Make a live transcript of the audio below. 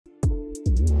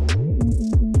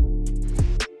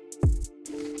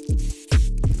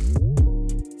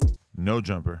No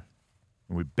Jumper,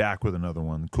 and we're back with another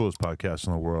one, the coolest podcast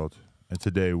in the world. And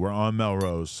today we're on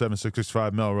Melrose,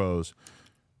 7665 Melrose,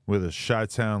 with a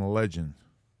Chi-Town legend,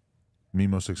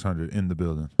 Memo600, in the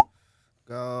building.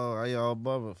 Go, how y'all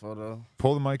above it for though?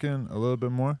 Pull the mic in a little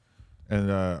bit more. And,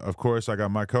 of course, I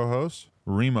got my co-host,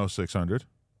 Remo600.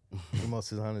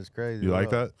 Memo600 is crazy. You like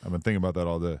that? I've been thinking about that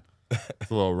all day.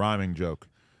 It's a little rhyming joke.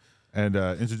 And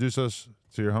introduce us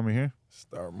to your homie here.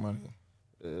 Start Money.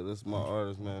 Yeah, this is my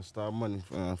artist, man. Start Money.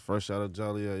 Fresh out of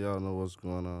Joliet. Y'all know what's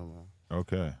going on, man.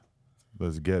 Okay.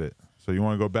 Let's get it. So you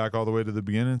want to go back all the way to the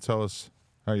beginning? Tell us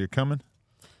how you're coming?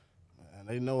 Man,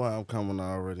 they know how I'm coming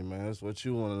already, man. That's what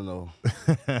you want to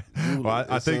know. Well,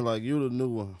 I think like you the new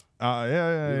one.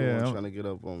 Yeah. The one trying to get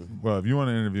up on me. Well, if you want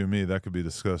to interview me, that could be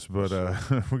discussed. But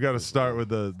we got to start with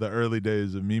the early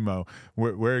days of Memo.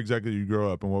 Where exactly did you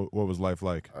grow up, and what was life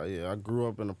like? Yeah, I grew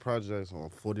up in the projects on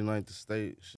 49th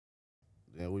Estate.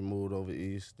 Then we moved over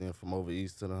east. Then from over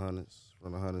east to the hundreds,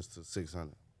 from the hundreds to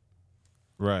 600.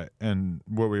 Right. And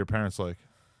what were your parents like?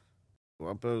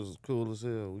 My parents was cool as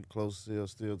hell. We close as hell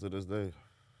still to this day.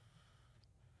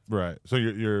 Right. So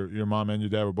your mom and your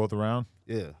dad were both around?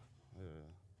 Yeah.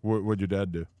 What'd your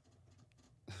dad do?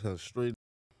 Street.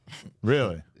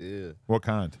 Really? Yeah. What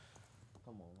kind?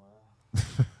 Come on,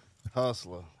 man.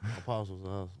 Hustler. My pops was a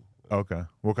hustler. Okay.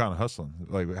 What kind of hustling?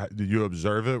 Like, did you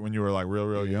observe it when you were like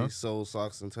real young? He sold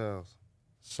socks and towels.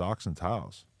 Socks and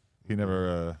towels. He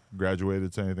never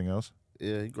graduated to anything else?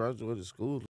 Yeah, he graduated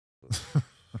school.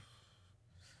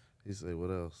 He said,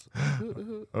 what else?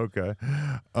 Okay.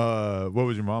 What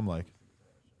was your mom like?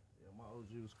 Yeah, my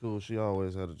OG was cool. She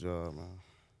always had a job, man.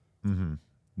 Mm-hmm.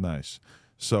 Nice.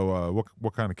 So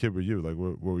what kind of kid were you? Like,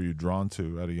 what were you drawn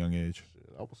to at a young age?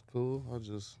 Shit, I was cool.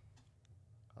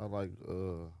 I like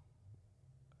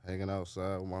hanging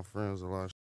outside with my friends a lot.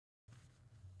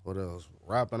 What else?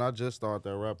 Rapping. I just started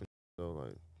that rapping though,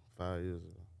 like 5 years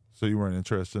ago. So you weren't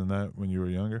interested in that when you were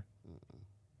younger?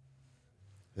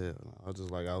 Yeah, I just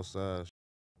like outside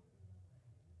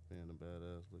being a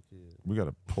badass little kid. We got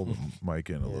to pull the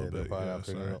mic in a little bit. Yeah,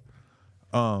 sorry.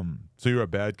 Up. So you were a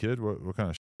bad kid? What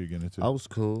kind of shit were you getting into? I was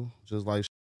cool. Just like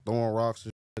throwing rocks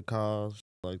at cars,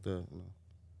 like that. You know.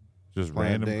 Just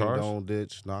Playing random cars? Ding Dong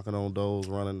Ditch, knocking on doors,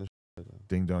 running and shit.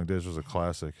 Ding Dong Ditch was a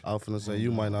classic. I was finna say,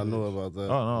 you might not know about that.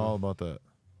 Oh, no, all about that.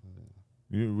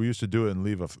 We used to do it and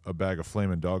leave a bag of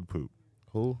flaming dog poop.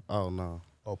 Who? Oh, no.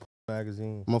 Oh,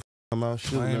 magazine. I'm out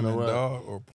shooting in a Flaming rap. dog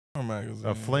or porn magazine?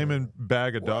 A flaming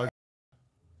bag of dog.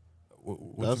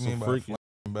 What That's you mean a by freaky.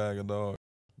 flaming bag of dog?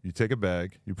 You take a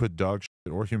bag, you put dog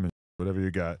shit or human shit, whatever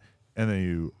you got, and then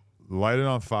you light it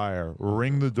on fire,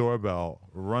 ring the doorbell,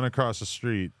 run across the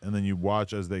street, and then you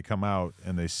watch as they come out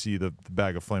and they see the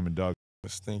bag of flaming dog.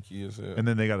 It's stinky as hell. And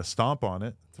then they got to stomp on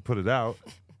it to put it out.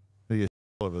 They get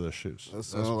all over their shoes.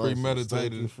 That's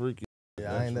premeditated. Freaky.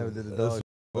 Yeah, I ain't never did the That's dog,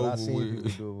 but I seen overweird.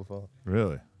 people do it before.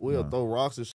 Really? We'll No. throw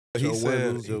rocks and shit. He Your said-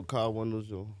 windows, your car windows,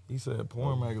 your... He said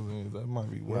porn magazines. That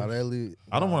might be Nah, worse. that lead,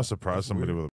 I don't nah, want to surprise that's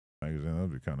somebody weird. with a magazine.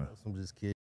 That'd be kind of. I'm just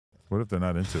kidding. What if they're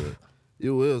not into it?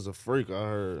 You is a freak, I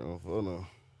heard. Oh, no.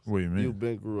 What do you mean? You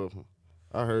been grew up.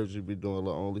 I heard you be doing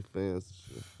little OnlyFans and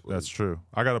shit. That's true.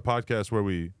 I got a podcast where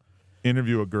we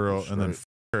interview a girl and then Straight.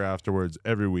 f her afterwards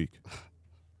every week.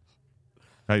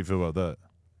 How you feel about that?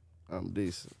 I'm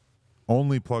decent.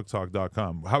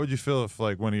 Onlyplugtalk.com. How would you feel if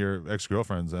like one of your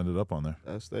ex-girlfriends ended up on there?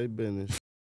 That's their business.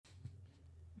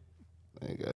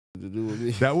 Ain't got to do with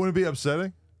me. That wouldn't be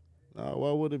upsetting? Nah,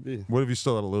 why would it be? What if you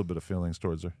still had a little bit of feelings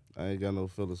towards her? I ain't got no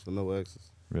feelings for no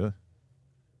exes. Really?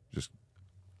 Just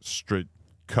straight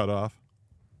cut off?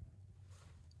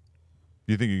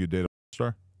 Do you think you could date a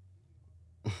star?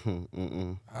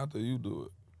 Mm-mm. How do you do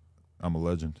it? I'm a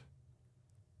legend.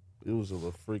 You was a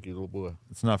little freaky little boy.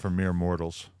 It's not for mere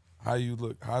mortals. How do you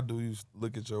look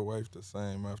at your wife the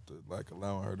same after like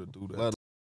allowing her to do that? Let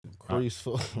Crease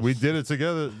for We did it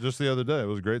together just the other day. It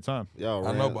was a great time. y'all. I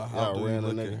Ran, know, but how y'all do you ran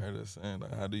look the at nigga. her the same?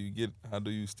 Like, how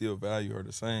do you still value her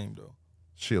the same though?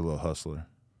 She a little hustler.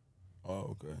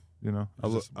 Oh, okay. You know?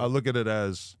 It's just I look at it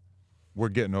as we're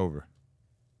getting over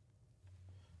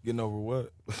Getting over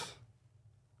what?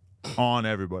 on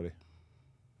everybody.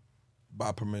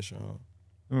 By permission, huh?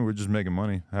 I mean, we're just making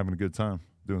money, having a good time,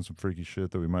 doing some freaky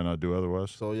shit that we might not do otherwise.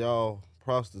 So y'all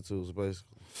prostitutes,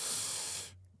 basically.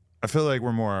 I feel like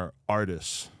we're more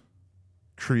artists,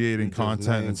 creating You just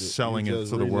content and named selling You it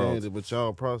just to the renamed world. it, but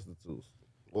y'all prostitutes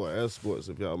or escorts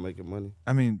if y'all making money.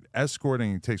 I mean,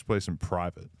 escorting takes place in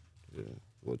private. Yeah.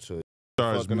 What you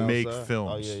Stars fucking make outside?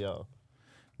 films. Oh yeah, y'all.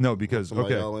 No, because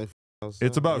Somebody okay, y'all ain't outside?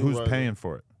 it's about You who's right. paying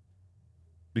for it.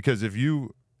 Because if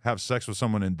you have sex with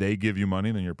someone and they give you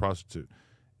money, then you're a prostitute.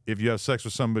 if you have sex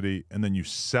with somebody and then you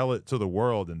sell it to the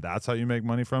world and that's how you make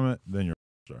money from it, then you're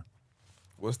a star.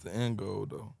 What's the end goal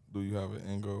though? Do you have an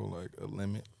end goal, like a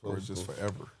limit, or just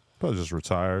forever? Probably just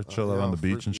retire, chill out on the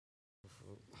beach and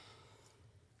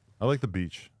I like the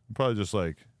beach. Probably just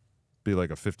like be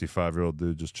like a 55-year-old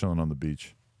dude just chilling on the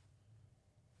beach.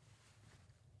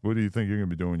 What do you think you're gonna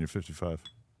be doing when you're 55?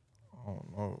 I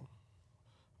don't know.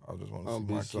 I just want to I'm see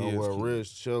be my kids. somewhere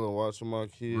rich, chilling, watching my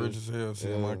kids. Rich as hell,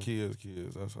 seeing my kids.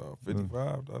 That's all.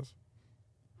 55. That's.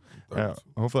 Yeah,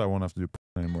 hopefully I won't have to do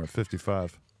anymore at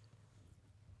 55.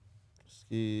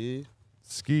 Ski.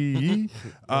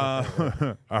 All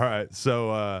right,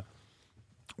 so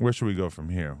where should we go from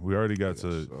here? We already got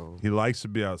to. So. He likes to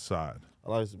be outside. I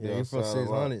like to be Yeah, you from outside a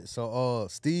lot. 600. So,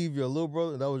 Steve, your little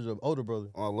brother, that was your older brother.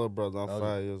 My little brother, I'm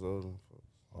 5 years older.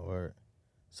 All right.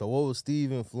 So, what was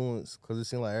Steve influence? Because it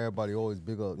seemed like everybody always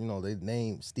big up, they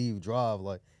named Steve Drive.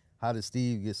 Like, how did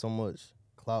Steve get so much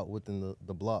clout within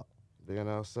the block? Being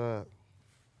outside.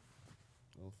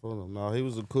 No, he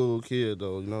was a cool kid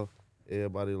though.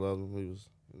 Everybody loved him. He was,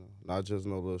 not just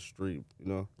no little street.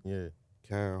 Yeah.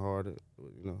 Kind-hearted.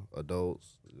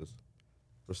 Adults, just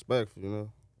respectful.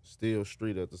 Still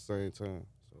street at the same time.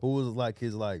 So. Who was like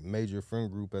his major friend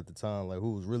group at the time? Like,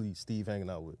 who was really Steve hanging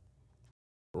out with?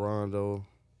 Rondo,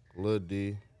 Lil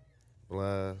D,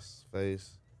 Blast,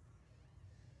 Face,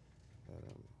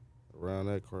 around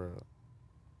that crowd.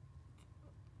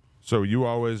 So you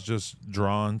always just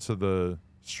drawn to the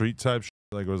street type shit?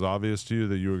 Like it was obvious to you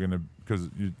that you were gonna, because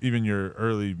even your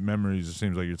early memories, it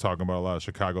seems like you're talking about a lot of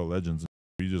Chicago legends.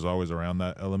 Were you just always around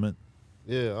that element?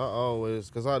 Yeah, I always,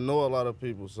 because I know a lot of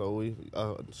people. So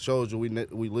I showed you we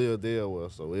lived there.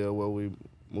 So where we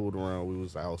moved around, we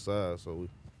was outside. So we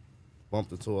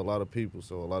bumped into a lot of people.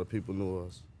 So a lot of people knew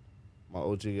us. My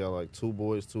OG got like 2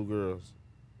 boys, 2 girls.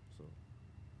 So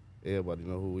everybody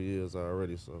know who he is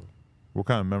already. So. What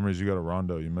kind of memories you got of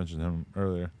Rondo? You mentioned him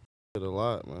earlier. A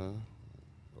lot, man.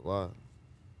 A lot.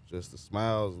 Just the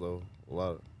smiles, though.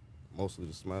 Mostly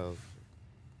the smiles.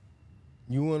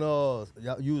 You and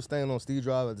you was staying on Steve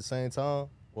Drive at the same time?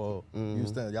 Well,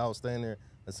 y'all was staying there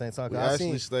at the same time? We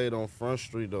actually stayed on Front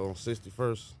Street, though, on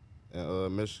 61st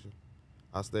in Michigan.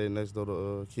 I stayed next door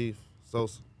to Keith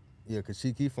Sosa. Yeah, because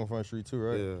Chief Keef from Front Street, too,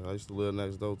 right? Yeah, I used to live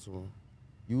next door to him.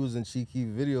 You was in Chief Keef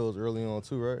videos early on,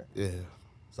 too, right? Yeah.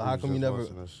 So how come you never...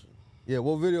 Yeah,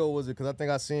 what video was it? Because I think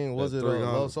I seen, was it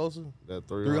Love Sosa? That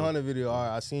 300 video. All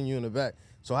right, I seen you in the back.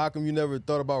 So how come you never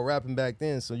thought about rapping back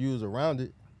then? So you was around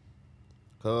it?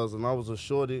 Cause when I was a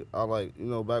shorty, I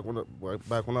back when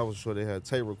I was a shorty, they had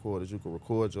tape recorders. You could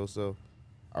record yourself.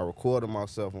 I recorded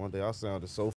myself one day. I sounded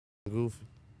so goofy.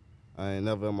 I ain't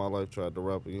never in my life tried to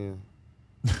rap again.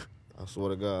 I swear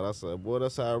to God, I said, boy,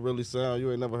 that's how I really sound.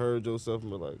 You ain't never heard yourself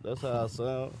and be like, that's how I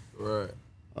sound. Right.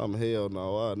 I'm hell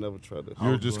no. I never tried to. You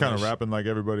were just kind of rapping like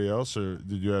everybody else, or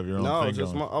did you have your own thing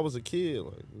going? I was a kid.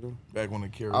 Back when the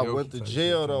karaoke. I went to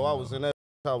jail though. I was in that.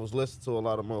 I was listening to a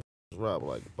lot of motherfuckers rap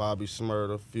like Bobby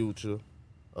Shmurda, Future,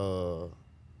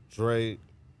 Drake,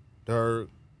 Dirk,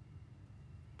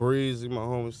 Breezy, my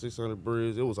homie 600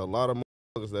 Breeze. It was a lot of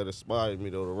motherfuckers that inspired me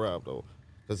though to rap though.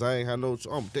 Cause I ain't had no.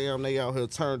 Damn, they out here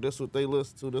turned. This what they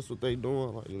listen to. This what they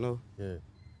doing. Yeah.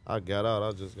 I got out.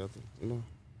 I just got to.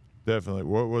 Definitely.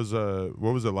 What was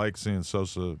it like seeing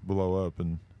Sosa blow up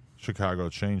and Chicago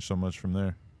change so much from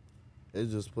there? It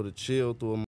just put a chill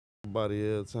through a body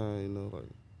every time, like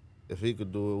if he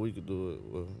could do it, we could do it.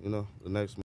 Well, the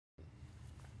next.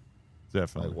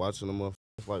 Definitely. Like watching the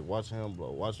motherfuckers, like watching him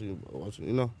blow, watching,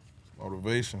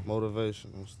 Motivation.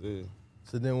 I'm still.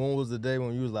 So then when was the day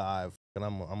when you was like, all right, and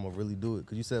I'm gonna really do it?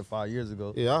 Because you said 5 years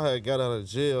ago. Yeah, I had got out of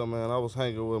jail, man. I was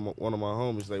hanging with one of my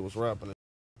homies. They was rapping.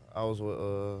 I was with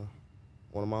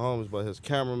one of my homies, but his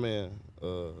cameraman,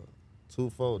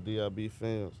 24 DIB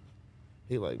Films.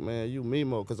 He like, man, you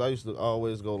Memo, because I used to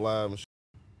always go live and shit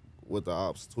with the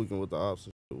ops, tweaking with the ops.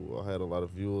 And shit. I had a lot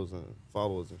of viewers and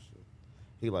followers and shit.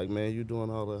 He like, man, you doing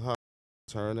all that hot,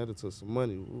 turn that into some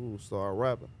money. Ooh, start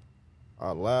rapping.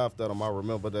 I laughed at him. I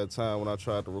remember that time when I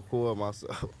tried to record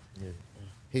myself. Yeah.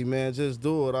 He, man, just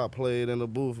do it. I played in the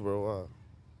booth, bro.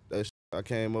 I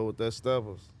came up with that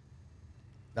Steppers.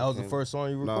 That was the first song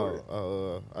you recorded?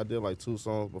 No, I did like 2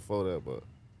 songs before that, but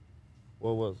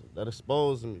what was it? That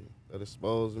Exposed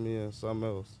Me and something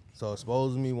else. So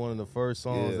Exposed Me, one of the first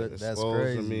songs. Yeah, That's Exposed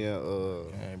crazy. Me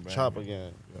and Chopper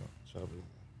Gang. Yeah, Chopper Gang.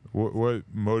 What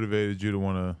motivated you to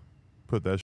want to put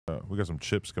that out? We got some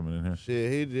chips coming in here.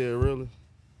 Shit, he did, really.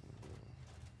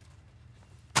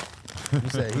 You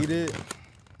said he did?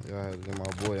 Yeah, I had to get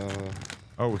my boy on.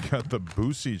 Oh, we got the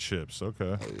Boosie chips.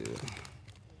 Okay. Oh,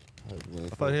 yeah.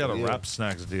 I thought he had a Rap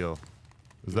Snacks deal.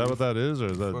 Is that what that is, or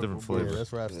is that a different Yeah, flavor? Yeah,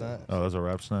 that's rap snacks. Oh, that's a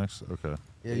Rap Snacks? Okay.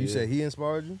 Yeah, you said he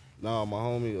inspired you? Nah, my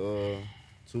homie,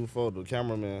 2-4, the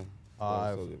cameraman.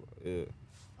 Alright. Yeah.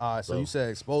 All right, so you said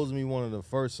 "Expose Me" one of the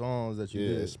first songs that you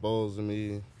did. Exposing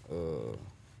Me. What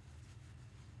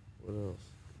else?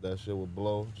 That shit with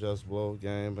Blow, Just Blow,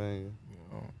 Gang Banging.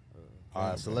 All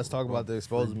right, so let's talk about the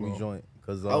 "Expose Me" joint.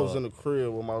 Cause I was in the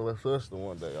crib with my little sister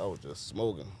one day. I was just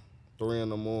smoking. 3 in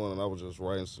the morning, I was just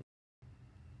writing some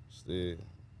still.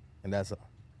 and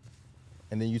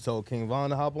then you told King Von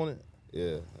to hop on it.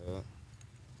 Yeah.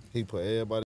 He put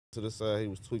everybody to the side. He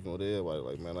was tweaking with everybody.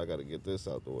 Like, man, I got to get this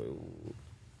out the way.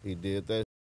 He did that.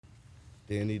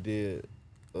 Then he did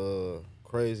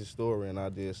Crazy Story, and I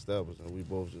did Established, and we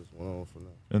both just went on from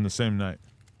there. In the same night?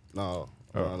 No,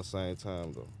 around the same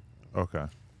time, though. Okay.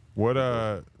 What,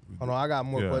 Hold on, I got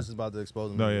more Yeah. questions about the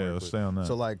 "Expose Me." No, real yeah, quick. let's stay on that.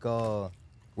 So like,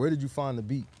 where did you find the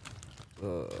beat?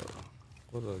 What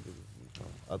did I get this from?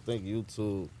 I think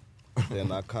YouTube.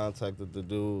 Then I contacted the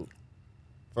dude.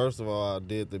 First of all, I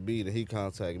did the beat, and he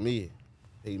contacted me.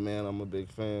 Hey, man, I'm a big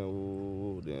fan.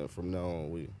 Ooh. Then from now on,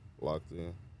 we locked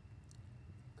in.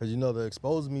 Cause you know the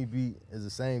 "Expose Me" beat is the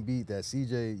same beat that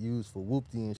CJ used for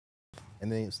Whoopty and shit.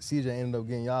 And then CJ ended up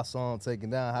getting y'all song taken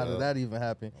down. How did that even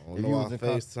happen? I don't know, I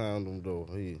FaceTimed him, though.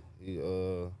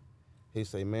 He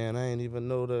say, man, I ain't even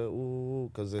know that,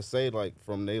 ooh, because they say, like,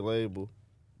 from their label,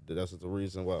 that's the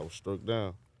reason why I was struck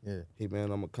down. Yeah. He, man,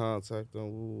 I'm going to contact him,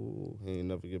 ooh. He ain't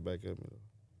never get back at me, though.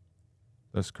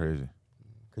 That's crazy.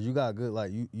 Cause you got good,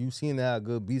 like you seem to have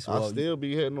good beats. I still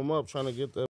be hitting them up, trying to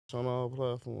get that on all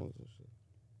platforms and shit.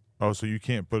 Oh, so you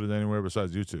can't put it anywhere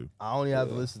besides YouTube? I only have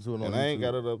to listen to it on And YouTube. I ain't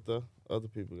got it up there. Other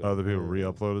people got Other it. people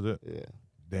re-uploaded it? Yeah.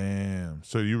 Damn.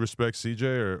 So you respect CJ,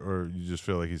 or you just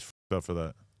feel like he's f***ed up for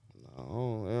that?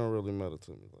 No, it don't really matter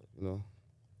to me, like, you know.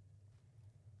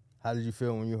 How did you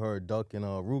feel when you heard Duck and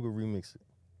Rooga remix it?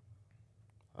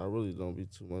 I really don't be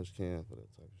too much can for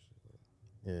that type of shit.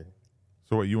 Like. Yeah.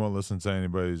 So what, you won't listen to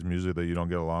anybody's music that you don't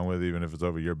get along with, even if it's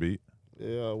over your beat?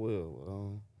 Yeah, I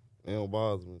will. But, it don't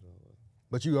bother me, though. Like,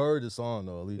 But you heard the song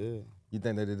though, at least. yeah. You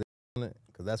think they did on it?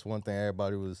 Because that's one thing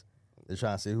everybody was. They're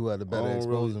trying to say who had the better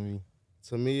exposing me.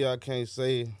 To me, I can't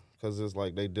say, because it's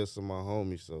like they dissing my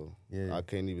homie, so Yeah. I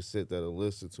can't even sit there and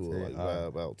listen to it, like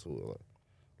vibe out to it. Like,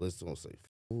 listen to him say,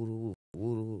 woo,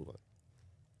 like.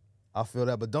 I feel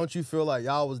that, but don't you feel like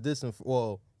y'all was dissing?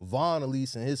 Well, Von, at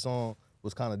least in his song,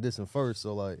 was kind of dissing first,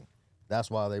 so like that's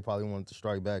why they probably wanted to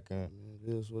strike back and.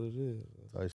 It is what it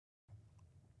is.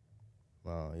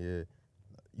 Yeah,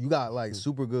 you got like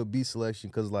super good beat selection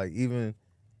because like even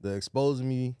the "Exposing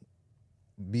Me"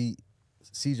 beat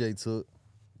CJ took,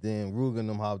 then Rooga and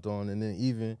them hopped on, and then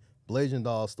even Blazing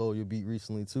Doll stole your beat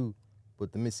recently too,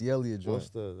 but the Missy Elliott joint. What's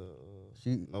that?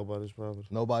 Nobody's Property.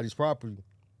 Nobody's Property.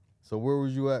 So where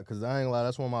was you at? Cause I ain't gonna lie,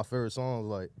 that's one of my favorite songs.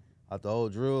 Like out the whole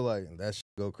drill, like that shit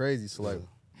go crazy. So like,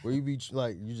 where you be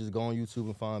like, you just go on YouTube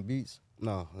and find beats?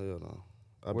 No, hell no.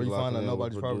 Where you find that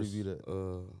Nobody's Property beat at?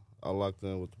 I locked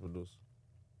in with the producer.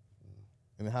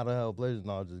 And how the hell Blazing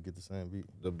Doll just get the same beat?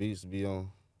 The beats be on.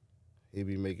 He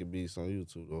be making beats on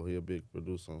YouTube, though. He a big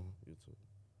producer on YouTube.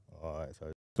 All right,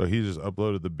 sorry. So he just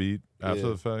uploaded the beat after Yeah.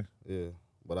 the fact? Yeah,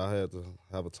 but I had to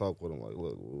have a talk with him. Like,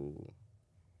 look, ooh,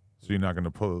 So you're not going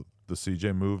to pull the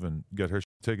CJ move and get her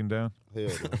taken down? hell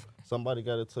no. Somebody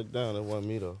got it took down. It wasn't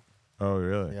me, though. Oh,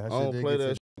 really? Yeah, I don't play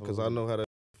that because I know how that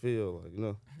feel. Like, you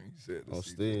know, He said on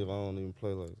Steve, I don't even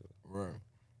play like that. Right.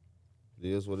 It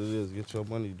is what it is. Get your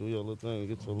money, do your little thing,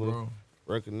 get your little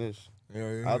Bro. recognition.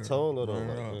 Yeah. I told her, though, Right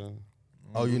like, up. man,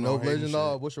 Oh, you know Blazing Hating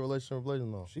Doll? shit. What's your relationship with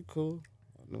Blazing Doll? she cool.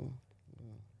 I know.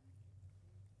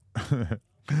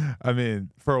 I mean,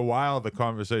 for a while, the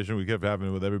conversation we kept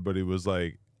having with everybody was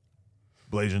like,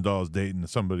 Blazing Doll's dating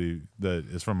somebody that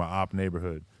is from an op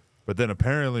neighborhood. But then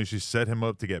apparently she set him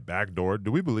up to get backdoored.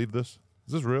 Do we believe this?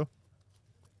 Is this real?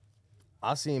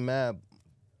 I seen mad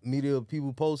media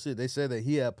people post it. They said that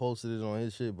he had posted it on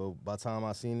his shit, but by the time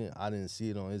I seen it, I didn't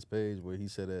see it on his page where he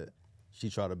said that she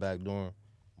tried to backdoor him.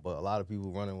 But a lot of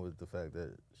people running with the fact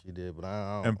that she did. But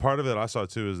I don't. And part of it I saw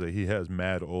too is that he has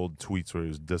mad old tweets where he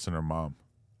was dissing her mom.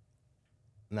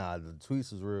 Nah, the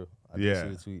tweets is real. I Yeah.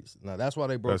 did see the tweets. Nah, that's why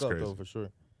they broke That's up crazy. though, for sure.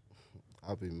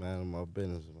 I be mad in my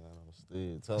business, man. I'm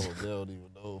still tell them they don't even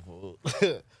know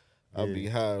for I be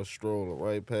high strolling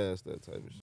right past that type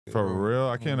of shit. For real?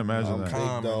 I can't imagine I'm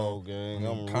that. big dog, gang.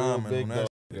 I'm a real comment big on dog,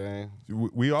 that gang.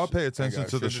 We all pay attention got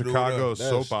to the shit to do with Chicago us. soap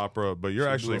That's- opera, but you're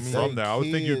shit actually to do with from me. there. I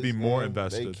would think you'd be Kids, more gang.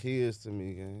 invested. They kids to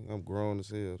me, gang. I'm grown as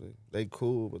hell. They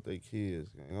cool, but they kids,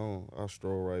 gang. I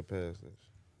stroll right past that shit.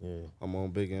 Yeah. I'm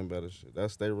on bigger and better shit.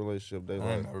 That's their relationship. They I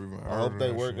ain't like. never even I heard hope of they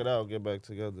that work shit. it out, get back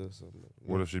together or something.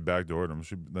 What if she backdoored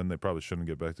him? Then they probably shouldn't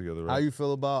get back together, right? How you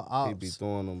feel about He be ops?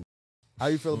 throwing them. How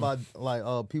you feel about like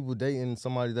people dating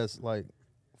somebody that's like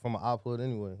from an op hood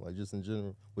anyway, like just in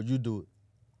general? Would you do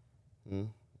it?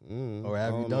 Or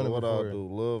have you done it what before? I do?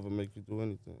 Love will make you do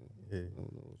anything. Yeah. I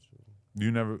don't know what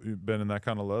You never been in that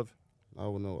kind of love? I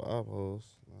would know op-hoes.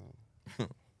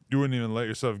 You wouldn't even let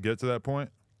yourself get to that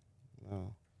point?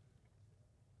 No.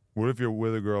 What if you're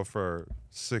with a girl for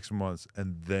 6 months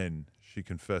and then she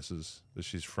confesses that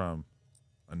she's from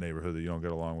a neighborhood that you don't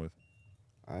get along with?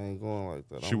 I ain't going like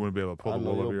that. She wouldn't be able to pull I the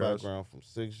know wool over your your eyes? background from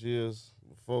 6 years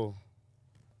before.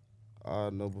 I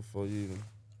know before you even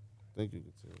think you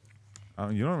could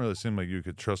tell. You don't really seem like you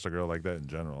could trust a girl like that in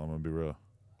general. I'm going to be real.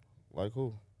 Like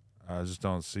who? I just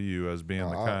don't see you as being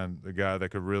the guy that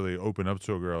could really open up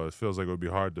to a girl. It feels like it would be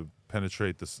hard to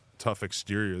penetrate this tough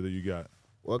exterior that you got.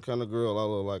 What kind of girl I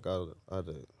look like I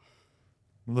did?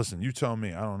 Listen, you tell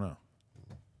me. I don't know.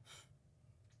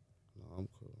 No, I'm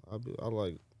cool. I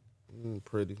like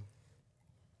pretty.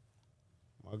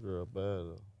 My girl bad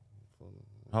though.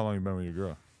 How long you been with your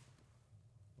girl?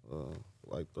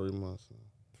 Like 3 months now.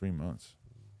 3 months.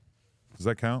 Does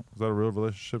that count? Is that a real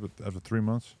relationship after 3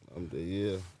 months?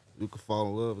 Yeah. You could fall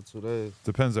in love in 2 days.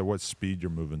 Depends at what speed you're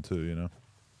moving to, you know?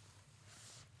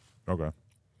 Okay.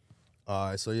 All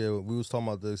right, so yeah, we was talking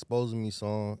about the Exposing Me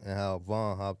song and how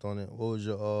Von hopped on it. What was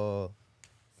your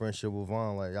friendship with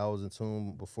Von? Like, y'all was in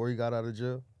tune before he got out of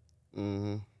jail?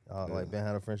 Mm-hmm. Like, Ben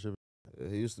had a friendship? Yeah,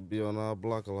 he used to be on our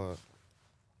block a lot.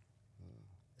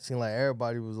 It seemed like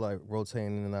everybody was, like,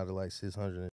 rotating in and out of, like,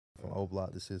 600, from O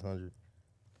Block to 600.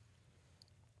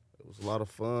 It was a lot of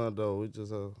fun, though. We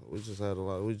just had a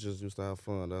lot. We just used to have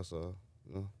fun, that's all.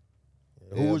 You know?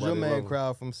 Who was your Everybody main love him.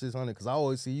 crowd from 600? Because I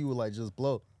always see you with, like, just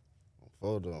blow.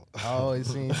 Photo. I always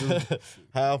seen you.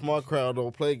 Half my crowd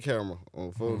don't play camera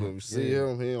on photo. You see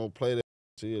him, he don't play that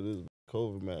shit. This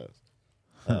COVID mask.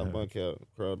 Half my crowd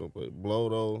don't play. Blow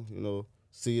though, you know,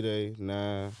 C-Day,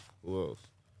 9, who else?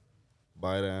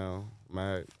 Bite Down,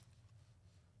 Mac,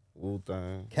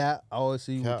 Wu-Tang. Cap, I always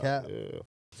see you with Cap.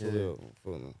 Yeah.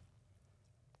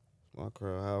 My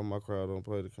crowd, half my crowd don't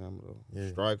play the camera though. Yeah.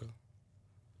 Striker.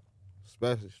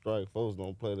 Especially Strike. Folks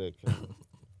don't play that camera.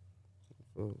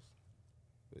 Folks.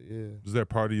 But yeah. Is there a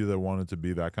part of you that wanted to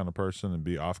be that kind of person and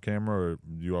be off camera, or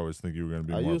you always think you were going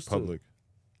to be more public?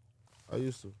 I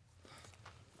used to.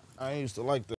 I used to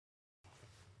like that.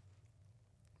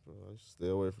 So I used to stay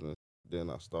away from it. Then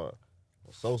I started.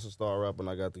 When Sosa started rapping,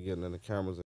 I got to getting in the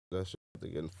cameras and that shit, to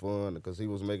getting fun, because he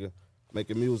was making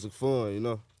music fun, you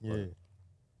know? Yeah. Like,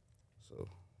 so.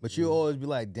 But you always be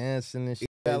like dancing and shit.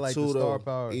 You got like the star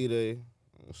power. E-Day,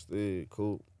 Steve,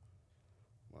 Coop,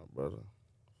 my brother.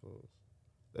 Folks.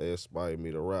 They inspired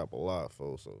me to rap a lot,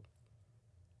 folks. So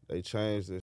they changed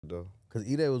this shit, though. Because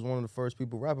E-Day was one of the first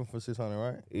people rapping for 600,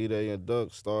 right? E-Day and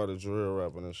Duck started drill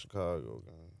rapping in Chicago,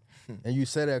 gang. And you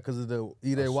said that because of the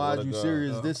E-Day, why you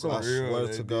serious this song? I swear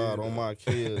to God on my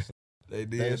kids. They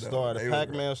did. They started.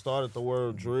 Pac-Man started the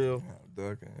word drill.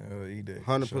 Duck and E-Day.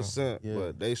 100%. Yeah.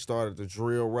 But they started the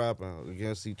drill rapping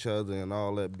against each other and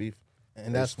all that beef.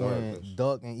 And that's when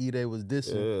Duck and E-Day was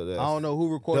dissing. Yeah, I don't know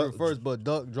who recorded Duck, it first, but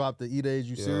Duck dropped the E-Day, Is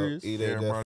You Serious? E-Day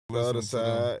Yeah, the other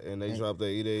side, and they dropped the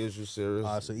E-Day, Is You Serious?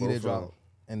 All right, so Both E-Day of dropped. them.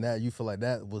 And that, you feel like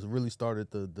that was really started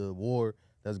the war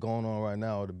that's going on right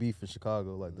now, or the beef in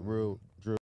Chicago, like the real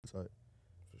drill type.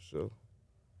 For sure.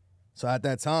 So at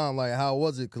that time, like, how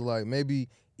was it? Because, like, maybe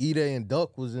E-Day and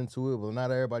Duck was into it, but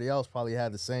not everybody else probably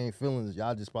had the same feelings.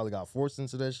 Y'all just probably got forced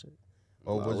into that shit?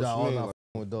 Or Nah, was what y'all you all mean? not Like,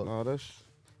 f***ing with Duck? Nah,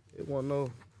 it wasn't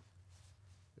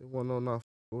no not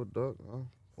f***ing with Duck. Huh?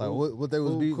 Like, Cool. what they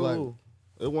was beef like?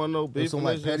 It wasn't no beef. some, It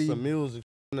like, was petty- just some music,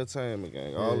 entertainment,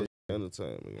 gang. All Yeah. the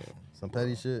entertainment, gang. Some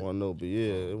petty shit? Wasn't no beef.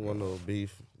 Yeah, it wasn't no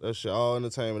beef. That shit all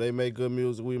entertainment. They make good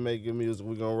music. We make good music.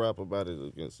 We gonna rap about it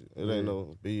against it. It Yeah. ain't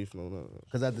no beef, no nothing.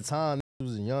 Because at the time, it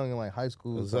was young and like high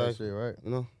school type Exactly. shit, right?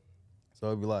 You know So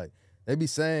it'd be like, they be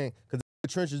saying, because the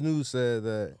Trenches News said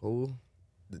that who?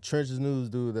 the Trenches News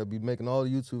dude that be making all the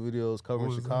YouTube videos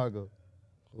covering Who is that? Chicago.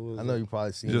 Who is I know that? you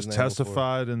probably seen He his just name before.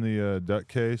 testified in the Duck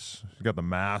case. He got the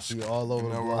mask. He all over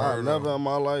the Never block. heard I've never in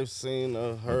my life seen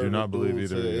or heard do not a believe dude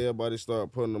either till of you. everybody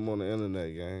start putting them on the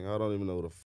internet, gang. I don't even know what the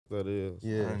f that is.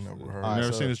 Yeah. I ain't never heard. You Alright,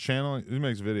 never so- seen his channel? He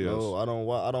makes videos. No,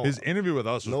 I don't. His interview with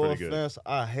us was No pretty good. offense,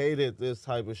 I hated this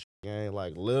type of shit, gang.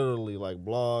 Like literally, like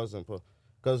blogs and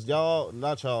cause y'all,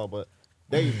 not y'all, but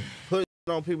they put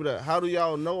shit on people that. How do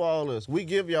y'all know all this? We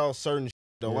give y'all certain shit,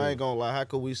 though. I ain't gonna lie. How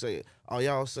could we say it? Oh,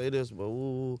 y'all say this, but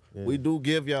Yeah. we do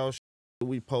give y'all shit.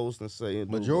 We post and say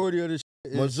and do. Majority of this shit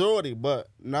majority, but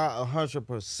not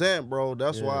 100%, bro.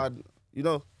 That's why,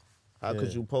 how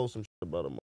could you post some shit about a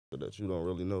motherfucker that you don't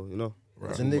really know,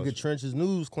 Right. The nigga Trench's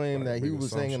News claimed that he big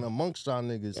was hanging amongst y'all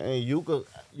niggas. And you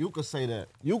could say that.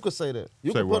 You could say that.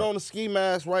 You Say could what? put on a ski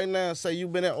mask right now and say you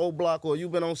been at O Block or you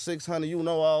been on 600. You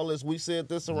know all this. We said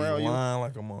this around you. Lying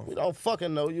like a We motherfucker. don't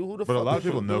fucking know you. Who the But fuck a lot of is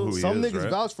you, people know dude? who he Some is, niggas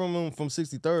right? vouch from him from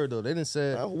 63rd though. They didn't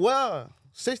say. Well,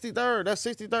 63rd. That's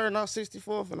 63rd, not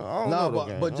 64th. And I don't Nah, know the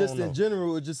game. but I just don't in know.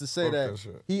 general, just to say Fuck that that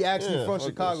shit. he actually Yeah, from fuck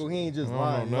that Chicago. shit. He ain't just I don't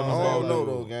lying. know I nothing don't about know dude.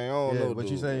 though, gang. I don't know. But you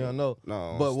dude, saying you gang. don't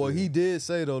know. No. But what he did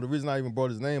say though, the reason I even brought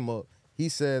his name up, he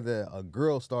said that a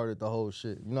girl started the whole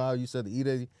shit. You know how you said the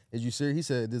E-Day? Is you serious? He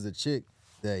said there's a chick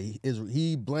that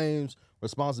he blames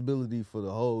responsibility for the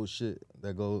whole shit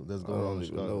that's I going on don't in even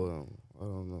Chicago. know him. I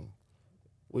don't know.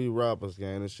 We rappers,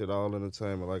 gang. This shit all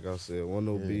entertainment. Like I said, wasn't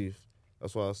no beef.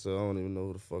 That's why I said I don't even know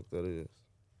who the fuck that is.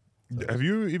 Have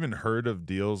you even heard of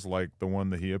deals like the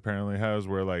one that he apparently has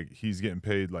where like he's getting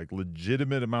paid like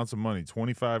legitimate amounts of money,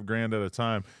 25 grand at a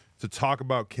time, to talk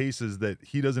about cases that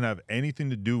he doesn't have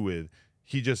anything to do with?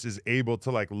 He just is able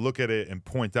to like look at it and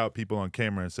point out people on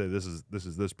camera and say this is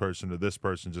this person or this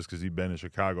person just because he's been in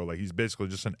Chicago. Like he's basically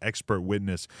just an expert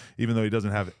witness, even though he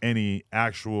doesn't have any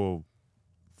actual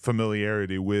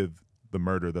familiarity with the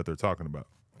murder that they're talking about.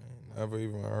 Never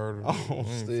even heard of I it. don't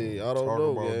We ain't see. finna I don't talk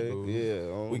know, about gang. dude. Yeah, I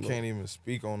don't We know. can't even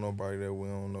speak on nobody that we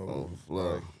don't know. Oh,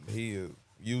 Like, he is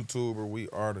YouTuber, we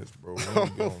artists, bro. We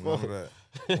don't be on none of that.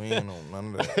 We ain't on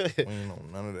none of that. We ain't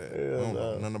on none of that. We don't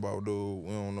know nothing about dude. We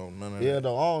don't know none of Yeah, that.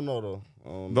 though. I don't know though. I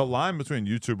don't The know. line between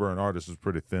YouTuber and artist is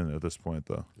pretty thin at this point,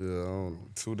 though. Yeah, I don't know.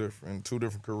 Two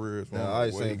different careers. We don't Yeah, know I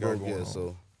what he ain't got broke going yet, on.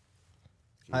 so.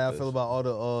 How y'all feel about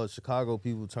all the Chicago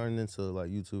people turning into like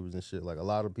YouTubers and shit? Like a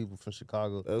lot of people from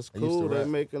Chicago. That's they used to cool. They rap.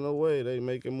 making a way. They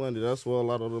making money. That's where a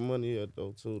lot of the money at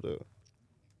though too. That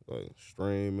like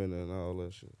streaming and all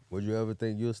that shit. Would you ever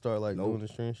think you'll start like Nope. doing the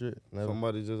stream shit? Never.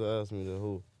 Somebody just asked me that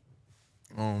who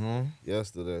I don't know.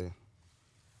 yesterday.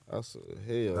 I said,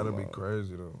 hell, That'd be nah.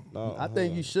 crazy though. Nah, I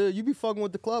think hell. you should. You be fucking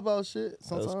with the clubhouse shit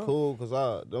sometimes. That's cool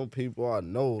because them people I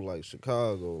know like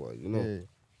Chicago, like Yeah.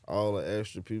 all the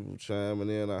extra people chiming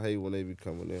in. I hate when they be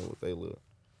coming in with they little.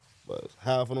 But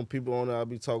half of them people on there I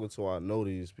be talking to, I know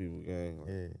these people, gang. Like,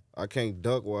 Yeah. I can't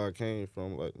duck where I came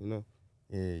from, like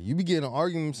Yeah. You be getting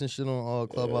arguments and shit on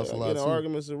clubhouse yeah, a I lot get in too.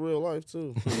 arguments in real life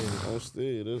too. I'm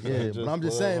still. This Yeah, ain't but I'm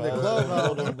just saying the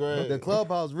Clubhouse. clubhouse, the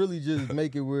clubhouse really just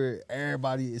make it where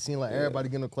everybody. It seems like everybody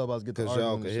get in the clubhouse get the Cause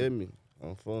y'all argument. can and hear shit. me.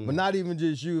 I'm funny. But not even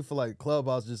just you. For like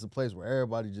clubhouse, just a place where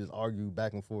everybody just argue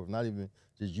back and forth. Not even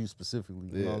just you specifically.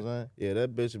 You know what I'm saying? Yeah,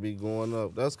 that bitch be going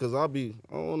up. That's cause I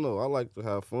don't know. I like to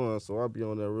have fun, so I be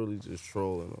on there really just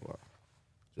trolling a lot.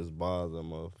 Just bothering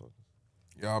motherfuckers.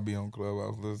 Y'all be on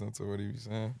Clubhouse listening to what he be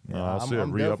saying. I'll see it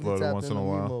definitely re-uploaded tapped once in a into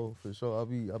while. Memo for sure.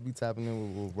 I'll be tapping in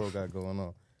with what bro got going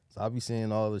on. So I'll be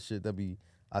seeing all the shit that be.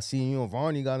 I seen you and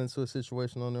Varney got into a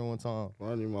situation on there one time.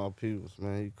 Ronnie, my peoples,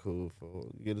 man, he cool.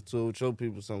 You get a tour with your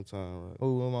people sometime, right?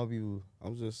 Who am I people?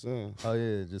 I'm just saying. Oh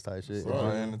yeah, just type shit. For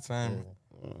our entertainment.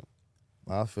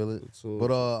 I feel it. Tour.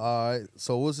 But all right.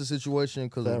 So what's the situation?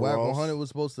 Because That Wack Ross. 100 was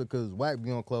supposed to. Because Wack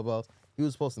be on Clubhouse. He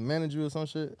was supposed to manage you or some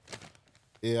shit.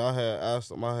 Yeah, I had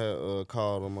asked him. I had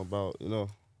called him about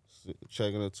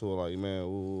checking into it, like, man,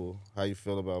 ooh, how you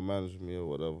feel about managing me or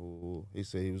whatever. Ooh. He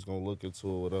said he was gonna look into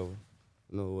it, whatever.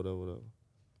 Whatever.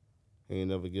 He ain't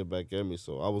never get back at me,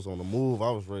 so I was on the move.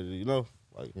 I was ready to,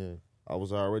 like, Yeah. I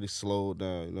was already slowed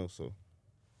down, so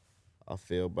I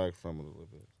fell back from it a little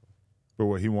bit. But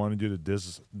what, he wanted you to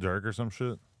diss Dirk or some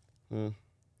shit? Hmm.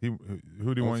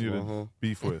 Who do you want you to Uh-huh.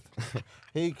 beef with?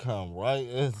 He come right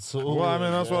into it. Well, I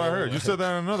mean, that's what I heard. You said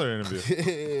that in another interview.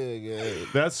 yeah.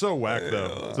 That's so whack,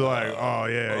 though. To like, oh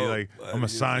yeah, like I'm gonna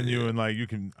sign you, yeah. and like you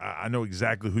can. I know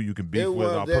exactly who you can beef It with.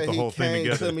 was I'll that put the he whole thing came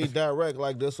together. to me direct,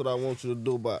 like, this what I want you to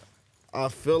do, but I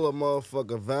feel a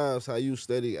motherfucker vibes how you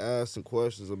steady asking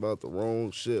questions about the wrong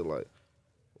shit, like,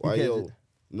 why can't your ju-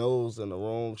 nose in the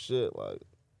wrong shit, like,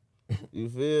 you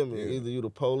feel me? Yeah. Either you the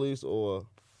police or,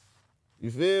 you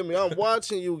feel me? I'm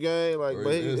watching you, gang, like, Or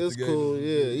but it's instigating. cool,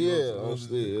 Yeah, yeah, I'm I'm just-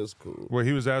 still, it's cool. Where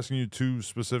he was asking you two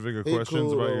specific He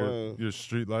questions cool, about though, man. your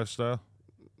street lifestyle.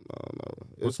 No,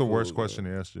 What's it's the cool, worst gang. question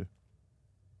he asked you?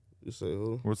 You say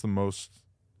who? What's the most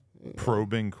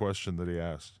probing question that he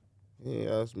asked? He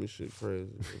ain't asked me shit crazy.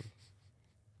 bro.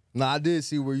 Nah, I did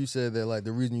see where you said that like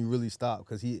the reason you really stopped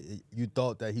because you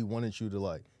thought that he wanted you to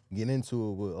like get into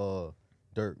it with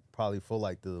Dirk probably for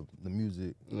like the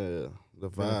music. Yeah, the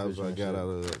Benefits vibes I and got shit. out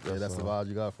of it. Yeah, that's the all. vibe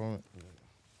you got from it.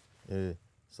 Yeah.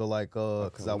 So like,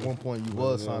 cause at one point you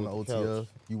was signed to on the OTF, couch.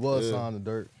 you was Yeah. signed to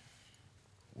Dirk.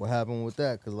 what happened with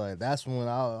that? Cause like that's when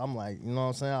I'm like, you know what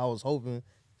I'm saying? I was hoping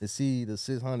to see the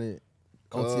 600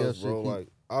 OTF shit. Bro, like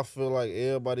I feel like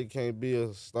everybody can't be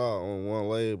a star on one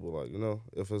label. Like, you know,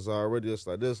 if it's already just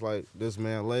like this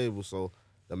man label, so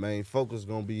the main focus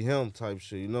gonna be him type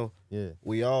shit, you know? Yeah.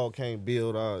 We all can't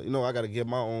build you know, I gotta get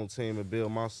my own team and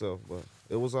build myself, but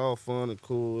it was all fun and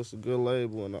cool. It's a good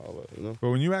label and all that, you know? But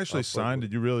when you actually signed,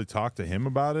 did you really talk to him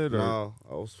about it? Or? Nah,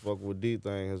 I was fucking with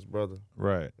D-Thing, his brother.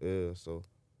 Right. Yeah, so.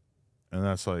 And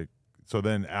that's like, so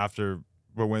then after,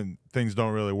 but when things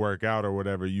don't really work out or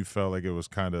whatever, you felt like it was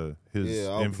kind of his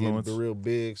influence? Yeah, I was real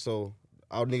big, so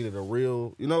I needed a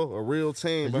real, you know, a real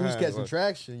team. You was catching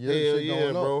traction. Yeah, shit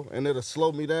going bro. up. And it'll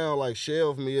slow me down, like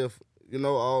shelve me if, you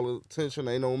know, all the attention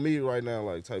ain't on me right now,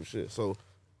 like type shit. So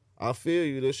I feel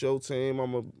you, this your team,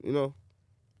 you know.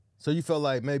 So you felt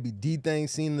like maybe D-Thing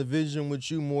seen the vision with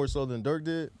you more so than Dirk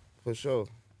did? For sure,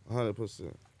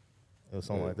 100%. Or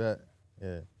something like that,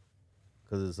 yeah.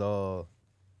 Cause it's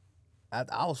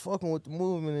I was fucking with the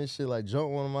movement and shit, like Jump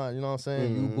one of my, you know what I'm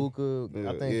saying? You Buka,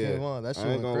 I think came on. That shit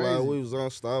I ain't went gonna crazy. lie, we was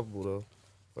unstoppable though.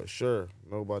 For sure.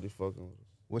 Nobody fucking with us.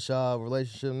 What's y'all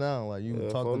relationship now? Like you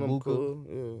talk to Buka? Cool.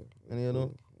 Yeah. Any of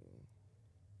them?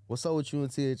 What's up with you and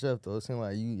THF though? It seemed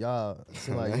like y'all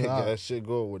I ain't got shit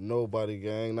going with nobody,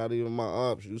 gang. Not even my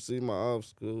ops. You see my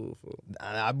ops cool.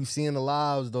 I be seeing the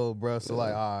lives though, bro. So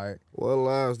like, all right. What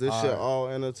lives? This shit all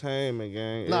entertainment,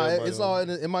 gang. Nah, it's all.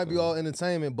 It might be all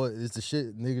entertainment, but it's the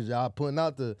shit niggas y'all putting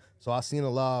out there. So I seen a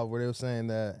live where they were saying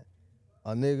that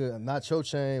a nigga, not your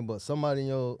chain, but somebody in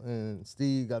your and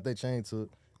Steve got their chain took.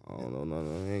 I don't know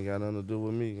nothing. It ain't got nothing to do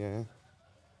with me, gang.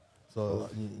 So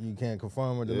you can't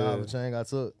confirm or deny the chain got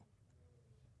took.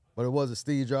 But it was a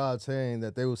Steve Drive chain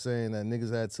that they were saying that niggas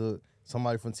had took.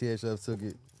 Somebody from THF took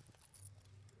it.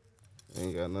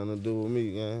 Ain't got nothing to do with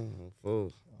me, gang.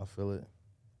 I feel it.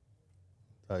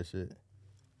 Type shit.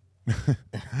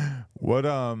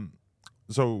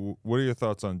 So what are your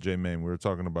thoughts on J Mane? We were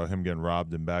talking about him getting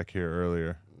robbed and back here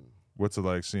earlier. What's it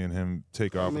like seeing him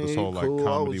take off with this whole like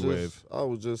comedy wave? I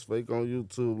was just fake on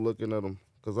YouTube looking at him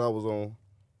because I was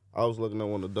looking at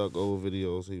one of the Duck old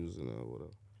videos he was in there or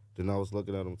whatever. Then I was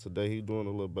looking at him today. He doing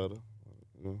a little better,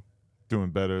 you know. Doing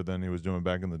better than he was doing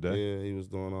back in the day? Yeah, he was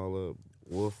doing all the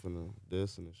wolf and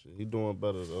this and the shit. He doing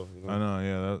better though. You know? I know,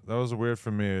 yeah. That was weird for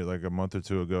me like a month or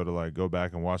two ago to like go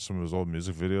back and watch some of his old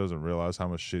music videos and realize how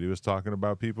much shit he was talking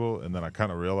about people. And then I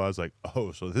kind of realized like,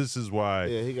 oh, so this is why.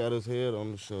 Yeah, he got his head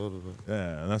on the shoulder.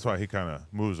 Yeah, and that's why he kind of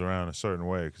moves around a certain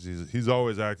way because he's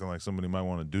always acting like somebody might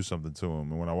want to do something to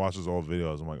him. And when I watch his old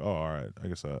videos, I'm like, oh, all right, I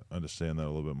guess I understand that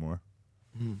a little bit more.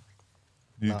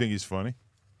 Do you think he's funny?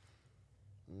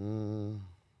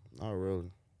 Not really.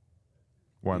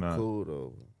 Why He not? cool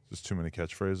though. Just too many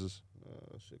catchphrases?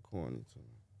 That shit corny to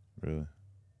me. Really?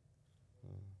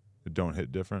 It don't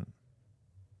hit different?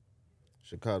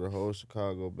 The whole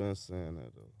Chicago been saying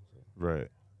that though. So Right.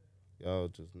 y'all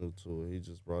just new to it. He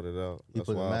just brought it out. He That's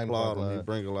put the why I applaud magnifying him. He glass.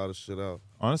 bring a lot of shit out.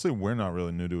 Honestly, we're not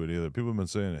really new to it either. People have been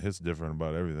saying it hits different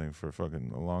about everything for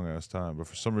fucking a long ass time. But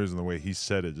for some reason, the way he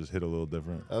said it just hit a little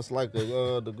different. That's like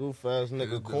the goof ass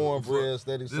nigga cornbread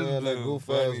steady saying that goof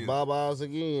ass Baba's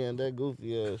again. That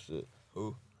goofy ass shit.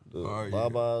 Who?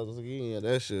 Baba's again.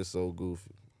 That shit so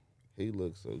goofy. He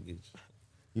looks so geeky.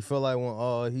 You feel like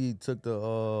when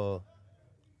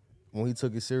he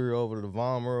took his cereal over to the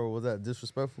Vommer, was that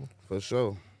disrespectful? For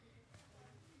sure.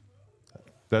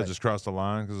 That just crossed the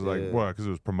line because like Yeah. what? Because it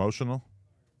was promotional.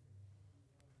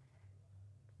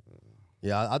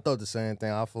 Yeah, I thought the same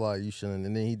thing. I feel like you shouldn't.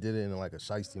 And then he did it in like a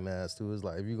shiesty mask too. It's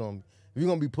like if you're gonna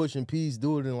be pushing peace,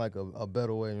 do it in like a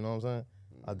better way. You know what I'm saying?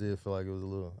 I did feel like it was a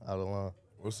little out of line.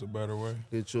 What's the better way?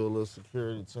 Get you a little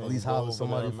security team. At least holler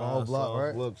somebody from whole block,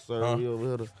 right? Look, sir, we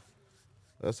over here.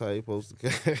 That's how he supposed to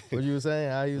catch. What you were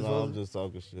saying? How you was No, supposed I'm to? just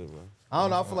talking shit, bro. I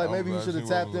don't know. I feel like I'm maybe you glad should have you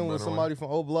tapped was a in with better somebody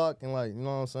from O Block and like, you know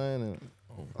what I'm saying? And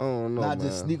I don't know, not man.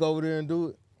 just sneak over there and do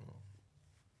it.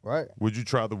 Right? Would you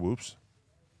try the whoops?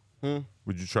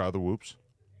 Would you try the whoops?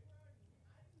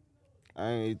 I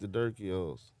ain't eat the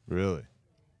Durkios. Really?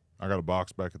 I got a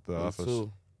box back at the Me office.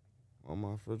 too. On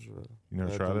my refrigerator. You never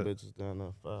Had tried them it? bitches down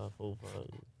there 5 years.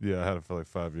 Yeah, I had it for like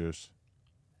 5 years.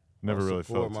 Never really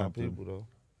felt my tempted. people though.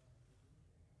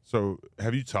 So,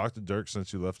 have you talked to Dirk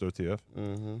since you left OTF?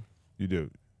 Mm-hmm. You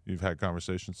do. You've had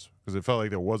conversations because it felt like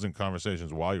there wasn't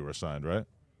conversations while you were signed, right?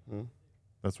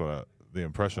 That's what the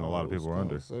impression a lot of people were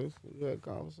under. We had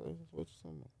conversations. What you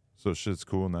talking about? So shit's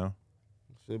cool now.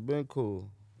 Shit been cool.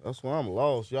 That's why I'm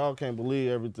lost. Y'all can't believe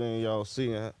everything y'all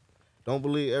see. Don't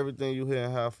believe everything you hear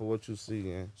and have for what you see.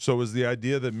 Man. So was the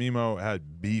idea that Memo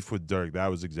had beef with Dirk, that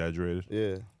was exaggerated?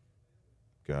 Yeah.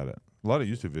 Got it. A lot of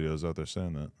YouTube videos out there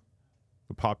saying that.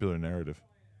 The popular narrative.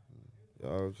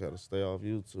 Y'all gotta stay off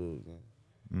YouTube,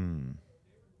 man.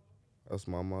 That's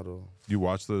my motto. You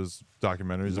watch those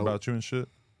documentaries Nope. about you and shit?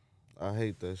 I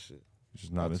hate that shit. You're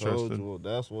just not I interested? told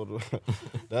you,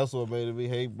 that's what made me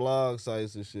hate blog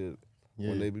sites and shit.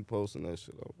 When they be posting that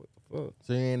shit. What the fuck?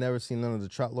 So you ain't never seen none of the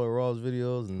Trap Lord Raw's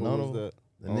videos? And Who none was of that?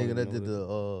 the I don't nigga that even did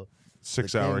know the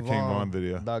 6-hour King King Von Von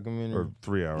video. documentary. Or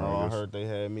 3-hour, Oh, I I guess. heard they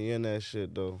had me in that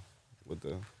shit though. With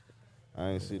the, I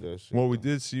ain't see that shit. Well, we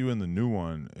did see you in the new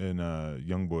one in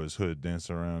Youngboy's hood,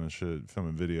 dancing around and shit,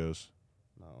 filming videos.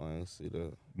 No, I ain't see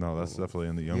that. No, that's definitely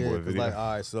in the Yeah, Youngboy 'cause video. like,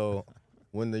 all right, so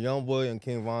when the Young Boy and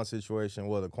King Von situation,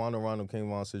 well, the Quantum Rondo King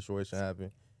Von situation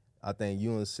happened, I think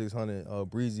you and 600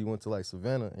 Breezy went to like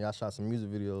Savannah and y'all shot some music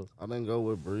videos. I didn't go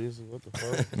with Breezy. What the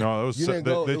fuck? No, it was You didn't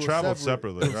go. they it was traveled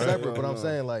separate. separately, It was right? separate, but I'm No.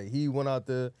 saying like he went out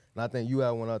there, and I think you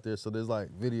had went out there. So there's like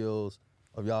videos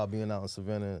of y'all being out in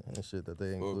Savannah and shit that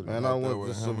they included. Man, Out I there went to with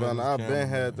him and Savannah. his I been cameraman.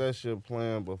 had that shit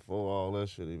planned before all that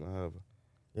shit even happened.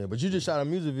 Yeah, but you just shot a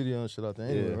music video and shit out there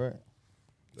anyway, Yeah. right?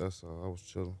 That's all. I was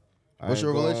chilling. What's I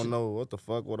your ain't relationship? know what the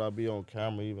fuck would I be on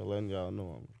camera even letting y'all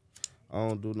know. I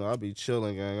don't do no. I be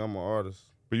chilling, gang. I'm an artist.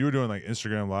 But you were doing like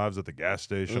Instagram lives at the gas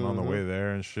station on the way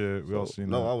there and shit. We all seen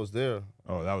No, that. I was there.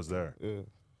 Oh, that was there. Yeah,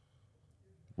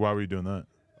 Why were you doing that?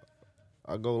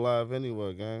 I go live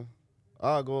anywhere, gang.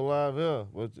 I go live here,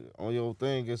 but on your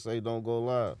thing it say don't go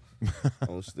live.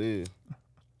 On still.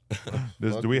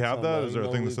 Do we have that? talking Is there a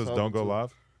about? thing You that know says who we don't go talking to.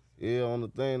 live? Yeah, on the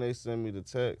thing they send me the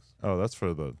text. Oh, that's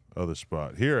for the other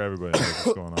spot. Here, everybody knows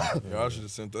what's going on. Y'all should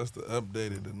have sent us the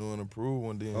updated, the new and improved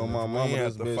one. Then On my if we mama, ain't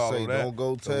this have to bitch follow say that, don't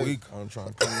go so text. we come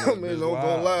trying to I come mean, don't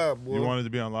go live, boy. You wanted to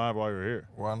be on live while you were here.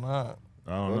 Why not?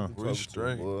 I don't know. Fuck you We talking to,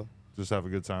 straight. boy. Just have a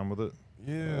good time with it.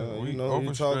 Yeah, we you know who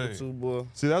you talking overstraight. to, boy.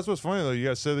 See, that's what's funny though. You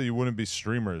guys said that you wouldn't be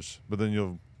streamers, but then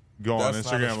you'll go on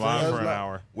That's not a Instagram live stream. for an That's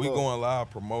hour. We Look. going live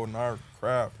promoting our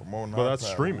craft, promoting But our that's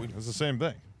craft. streaming. We- It's the same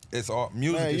thing. It's all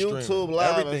music Man, is YouTube streaming.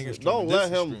 live Everything is- is don't streaming. let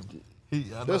This is him- streaming.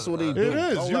 That's what he It do.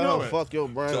 is, Don't you let know him it. fuck your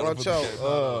brain. Trying to Watch put the out. camera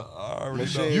on. I already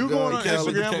machine know. You going on He can't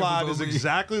put the Instagram cameras live on is me.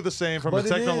 exactly the same from But a it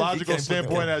is. technological He can't put the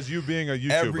standpoint camera. as you being a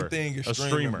YouTuber. Everything is a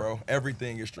streaming, streamer. bro.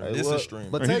 Everything is streaming. Hey, This what? is streaming.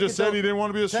 But And he just said technically, he didn't want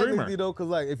to be a Technically streamer. though, cause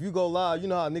like if you go live, you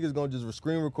know how niggas gonna just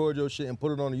screen record your shit and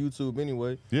put it on the YouTube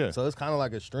anyway. Yeah. So it's kind of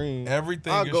like a stream.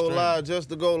 Everything I is go streaming. live just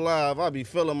to go live. I be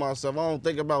feeling myself. I don't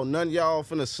think about none of y'all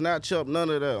finna snatch up none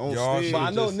of that on Y'all stage. should But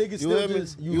I know just- niggas You still hear me?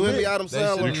 just You hear me, lit. Adam They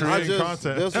Sandler? should be I creating just,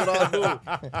 content. that's what I do.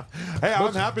 Hey,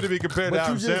 I'm happy to be compared to but you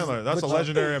Adam just- Sandler. That's a but you-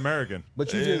 legendary American.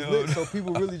 But you Yeah. just lit, so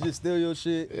people really just steal your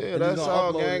shit. Yeah, and that's just gonna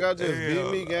all, upload gang. it. I just Yeah.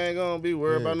 beat me, gang. I don't be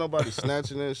worried Yeah. about nobody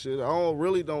snatching that shit. I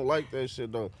really don't like that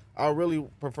shit, though. I really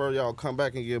prefer y'all come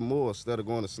back and get more instead of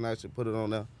going to snatch it, put it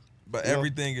on there. But You know?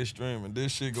 everything is streaming.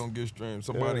 This shit gonna get streamed.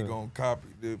 Somebody Yeah. gonna copy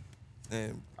it.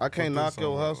 And I can't put knock this your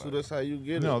somewhere, hustle. like- That's how you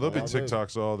get it. No, there'll be man. I bet.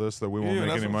 TikToks of all this that we won't Yeah, make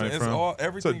that's any what I'm money saying. It's from. all-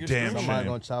 everything it's is a damn streaming. Somebody shame.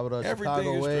 gonna chop it up. Everything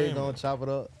Chicago is way streaming. gonna chop it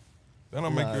up. They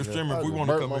don't make Nah, you a man. streamer if I we just want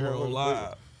to burnt come my in here motherfucking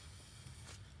live.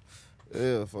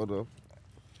 Yeah, for the.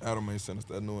 Adam ain't sent us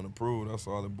that new and approved. That's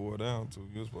all it boiled down to.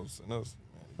 You was supposed to send us.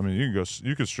 I mean, you can go.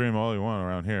 You can stream all you want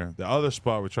around here. The other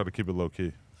spot we try to keep it low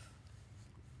key.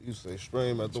 You say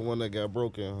stream at the one that got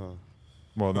broken, huh?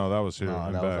 Well, no, that was here Nah,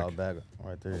 and that back. was out back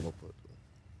right there.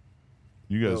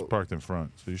 You guys Yo. parked in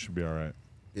front, so you should be all right.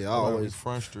 Yeah, I Always always,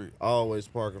 Front Street. always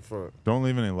park in front. Don't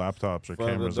leave any laptops or Front of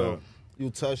the cameras door. out. You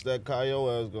touch that car,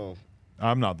 your ass gone.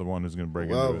 I'm not the one who's gonna break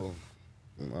into it. Well,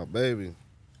 my baby.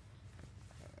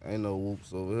 Ain't no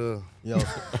whoops over Yo,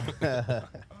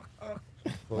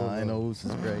 nah, ain't no whoops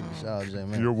is great. Shout out J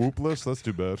Mane. You're whoopless. That's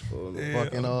too bad. here.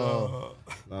 Fucking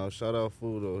Nah, shout out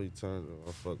Food though. He turned it.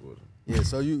 I fuck with him. yeah.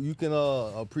 So you can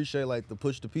appreciate like the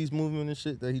push the peace movement and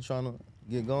shit that he trying to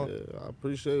get going. Yeah, I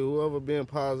appreciate whoever being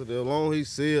positive. As long as he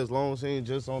see, as long as he ain't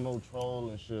just on no troll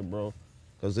and shit, bro.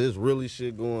 Cause there's really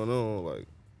shit going on. Like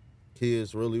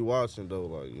kids really watching though.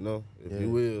 Like you know, if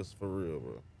you is for real,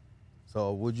 bro.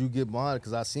 So would you get behind it?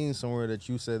 Because I seen somewhere that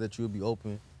you said that you would be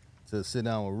open to sit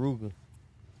down with Rooga.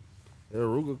 Yeah,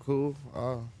 Rooga cool.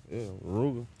 Yeah,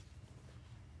 Rooga.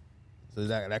 So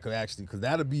that could actually, because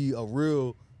that'd be a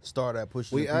real start at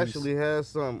pushing We the peace. actually had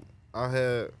some.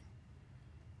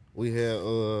 We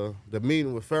had the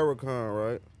meeting with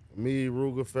Farrakhan, right? Me,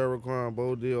 Rooga, Farrakhan,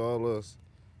 Bo Deal, all us.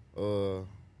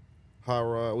 High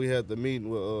Rod. We had the meeting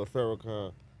with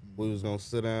Farrakhan. We was gonna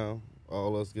sit down,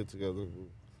 all us get together.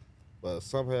 But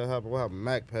something had happened. What happened?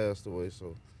 Mac passed away,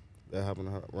 so that happened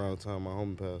around the time my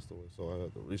homie passed away. So I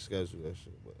had to reschedule that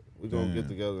shit. But we gonna get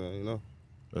together, and, you know.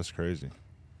 That's crazy.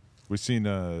 We seen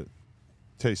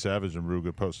Tay Savage and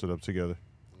Rooga posted up together.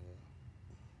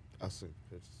 I see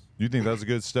pictures. You think that's a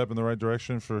good step in the right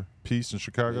direction for peace in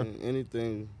Chicago?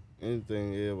 Anything,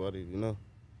 everybody, you know.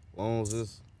 long as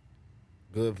it's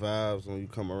good vibes when you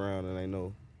come around and ain't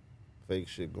no fake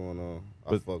shit going on,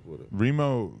 I fuck with it.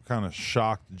 Remo kind of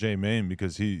shocked J Mane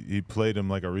because he played him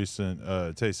like a recent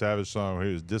Tay Savage song where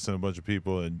he was dissing a bunch of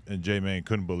people and J Mane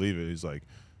couldn't believe it. He's like,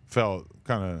 felt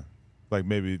kind of like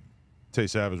maybe Tay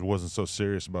Savage wasn't so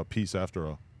serious about peace after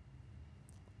all.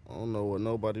 I don't know what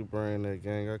nobody bring that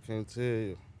gang. I can't tell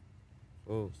you.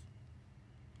 Folks.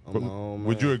 I'm But my own man.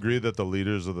 would you agree that the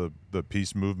leaders of the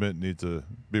peace movement need to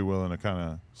be willing to kind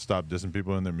of stop dissing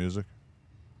people in their music?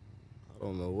 I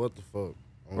don't know what the fuck.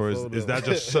 Or is that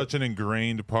just such an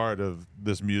ingrained part of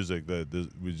this music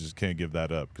that we just can't give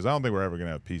that up? Because I don't think we're ever going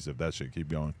to have peace if that shit keep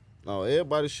going. No,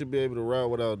 everybody should be able to rap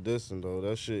without dissing, though.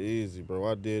 That shit easy, bro.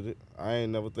 I did it. I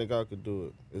ain't never think I could do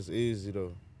it. It's easy,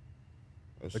 though.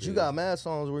 But you got mad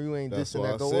songs where you ain't dissing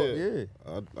that go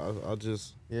up. Yeah. I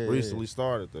just recently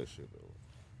started that shit, though.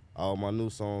 All my new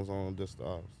songs on diss the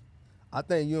ops. I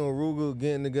think you and Rooga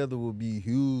getting together would be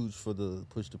huge for the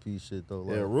Push the Peace shit, though.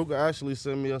 Like, Yeah, Rooga actually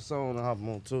sent me a song to hop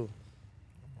on, too.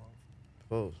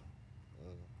 Folks.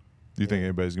 Do you think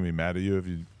anybody's going to be mad at you if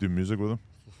you do music with them?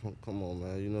 Come on,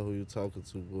 man. You know who you talking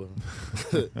to, boy.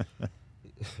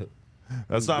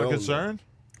 That's not a don't concern?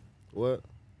 What?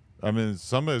 I mean,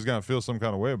 somebody's going to feel some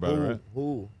kind of way about it, right?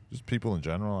 Who? Just people in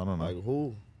general. I don't know. Like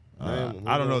who?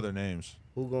 I don't know their names.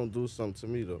 Who gonna do something to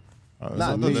me, though? Not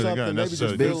something do that they're something, gonna maybe just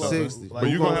necessarily Big do build something. 60. But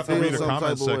you're going to have to feel read the some comment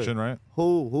type of way. section, right?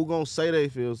 Who gonna say they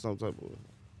feel some type of way?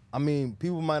 I mean,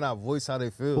 people might not voice how they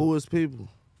feel. Who is people?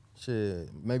 Shit,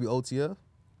 maybe OTF.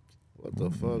 What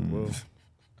the fuck, bro?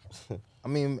 I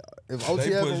mean, if They OTF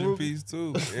and pushing Rooga, peace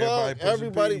too. Fuck,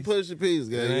 everybody pushing peace,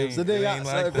 It gang. ain't- so then it y'all, ain't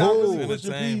so like if that. y'all Who? really push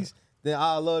your Entertainment. peace, then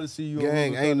I'd love to see you. and Gang, Rooga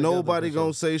ain't come together nobody for gonna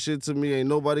sure. say shit to me. Ain't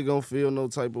nobody gonna feel no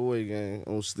type of way, gang.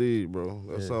 On Steve, bro.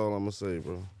 That's Yeah. all I'm gonna say,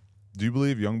 bro. Do you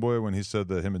believe Youngboy when he said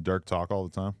that him and Dirk talk all the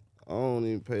time? I don't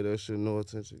even pay that shit no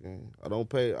attention, gang. I don't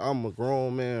pay. I'm a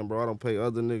grown man, bro. I don't pay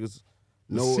other niggas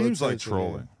no it seems attention. like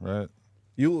trolling, gang. right?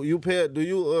 You pay?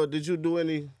 Did you do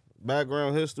any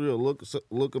background history or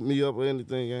look at me up or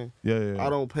anything, gang? Yeah. I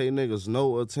don't pay niggas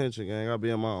no attention, gang. I be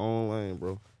in my own lane,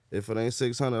 bro. If it ain't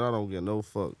 600, I don't get no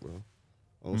fuck, bro.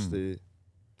 On Steve.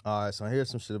 All right, so here's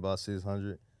some shit about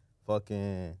 600.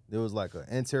 Fucking, there was like an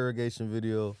interrogation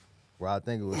video where I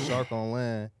think it was Shark on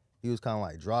Land. He was kind of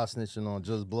like dry snitching on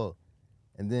Just Blow.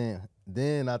 And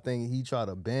then I think he tried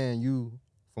to ban you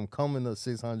from coming to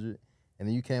 600. And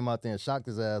then you came out there and shocked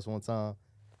his ass one time.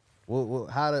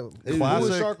 How to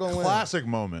Shark on Land? Classic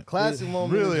moment. Classic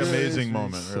moment. Really in the amazing history.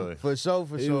 moment, really. For sure.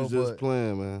 He was just But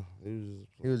playing, man.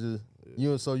 he was just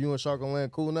you and Shark on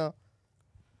Land cool now?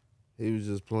 He was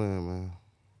just playing, man.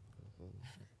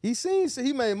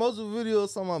 He made most of the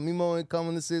videos talking about Memo ain't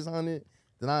coming to 600.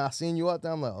 Then I seen you out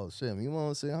there. I'm like, oh shit, Memo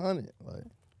on 600. Like,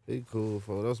 He cool,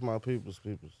 for that's my people's.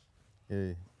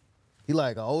 yeah. He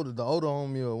like the older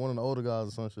homie or one of the older guys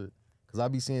or some shit. Cause I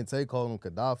be seeing Tay call him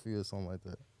Gaddafi or something like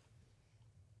that.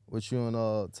 What you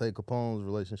and Tay Capone's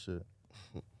relationship?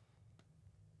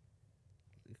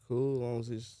 He cool, as long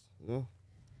as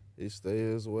he stay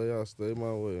his way, I stay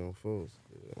my way on folks.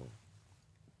 Yeah.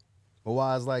 But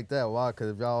why it's like that? Why? Cause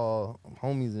if y'all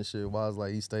homies and shit, why it's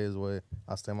like he stay his way,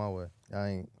 I stay my way. I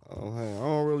ain't I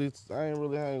ain't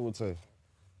really hang with Tay.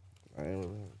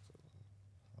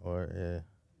 or yeah.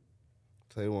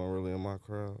 Tay wasn't really in my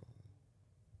crowd.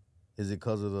 Is it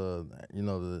cause of the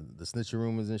snitching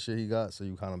rumors and shit he got, so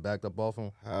you kind of backed up off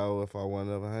him? How if I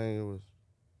wasn't ever hanging with?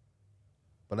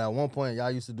 But at one point,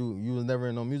 y'all used to do. You was never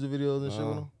in no music videos and shit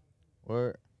with him.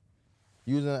 Or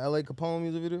you was in an LA Capone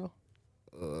music video?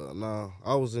 Nah,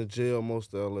 I was in jail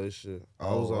most of LA shit. I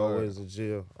was always in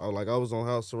jail. I was on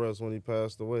house arrest when he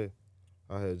passed away.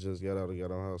 I had just got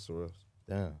on house arrest.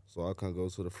 Damn. So I couldn't go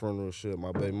to the funeral shit.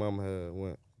 My baby mama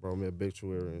brought me a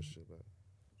obituary and shit.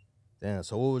 Damn.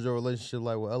 So what was your relationship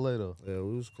like with LA though? Yeah,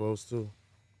 we was close too.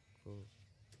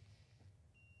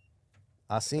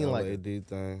 I seen LAD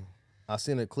thing. I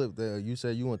seen a clip that you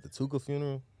said you went to Tuka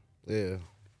funeral. Yeah.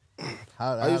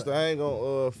 How I used to hang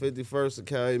on 51st and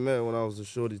Calumet when I was a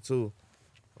shorty too.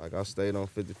 Like I stayed on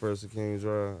 51st and King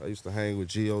Drive. I used to hang with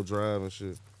Geo Drive and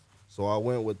shit. So I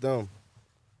went with them.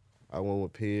 I went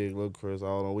with Pig, Lil Chris, we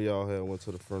all went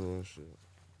to the funeral and shit.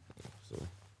 So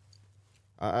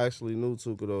I actually knew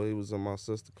Tuka though. He was in my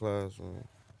sister classroom.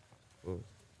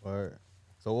 Alright.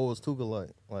 So what was Tuka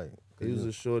like? Like He was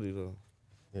a shorty though.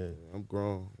 yeah. I'm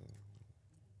grown.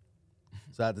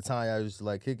 So at the time y'all used to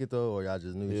like kick it though, or y'all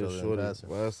just knew each Yeah, other in shorty. passing?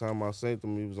 Last time I seen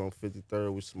him, he was on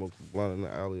 53rd. We smoked a blunt in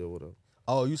the alley or whatever.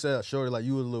 Oh, you said shorty like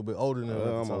you was a little bit older than him. at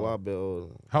the I'm a time. lot bit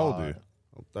older. How old are you?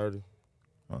 I'm 30.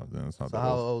 Oh, then it's not So that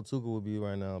how old. old Tuka would be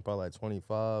right now? Probably like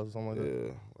 25 or something like that.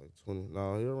 Yeah, like 20.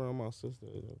 No, he around my sister.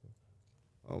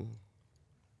 I'm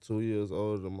 2 years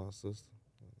older than my sister.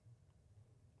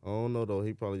 I don't know though.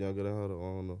 He probably younger than her though.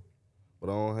 I don't know. But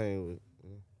I don't hang with.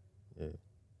 Yeah.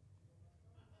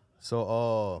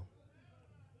 So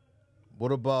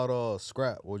what about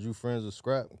Scrap? Was you friends with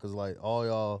Scrap? Cause like all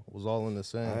y'all was all in the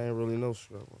same. I ain't really know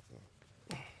Scrap like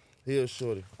that. He a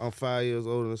shorty. I'm 5 years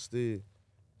older than Steve.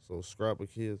 So Scrap a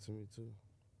kid to me too.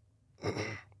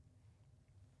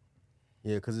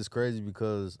 Yeah, cause it's crazy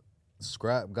because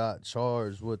Scrap got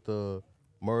charged with the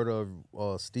murder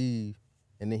of Steve,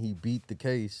 and then he beat the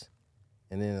case,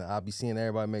 and then I be seeing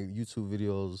everybody make YouTube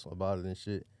videos about it and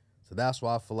shit. So that's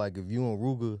why I feel like if you and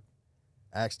Rooga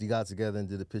actually got together and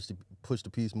did the push the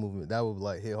peace movement, that would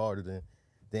like hit harder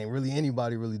than really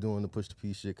anybody really doing the push the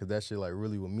peace shit, cause that shit like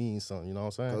really would mean something. You know what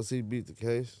I'm saying? Cause he beat the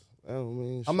case. That don't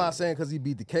mean I'm shit. not saying cause he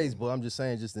beat the case, but I'm just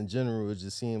saying just in general, it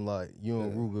just seemed like you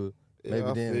and Rooga maybe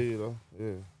I then. feel you though.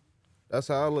 Yeah. That's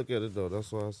how I look at it though.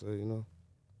 That's why I say,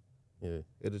 Yeah.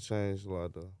 it'll change a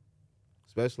lot though.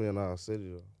 Especially in our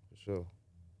city though, for sure.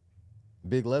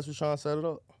 Big Les was trying to set it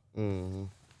up. Mm-hmm.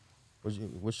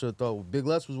 What's your thought? Big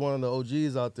Les was one of the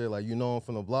OGs out there. Like, you know him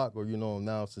from the block, or you know him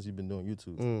now since he's been doing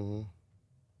YouTube. Mm-hmm.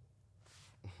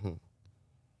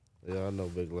 Yeah, I know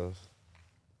Big Les.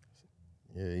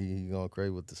 Yeah, he going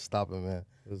crazy with the stopping, man.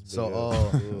 His big So,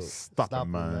 ass dude. Stop it,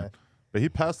 man. But he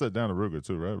passed that down to Ruger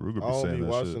too, right? Ruger be I don't saying be that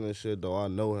watching shit. this shit though. I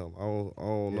know him. I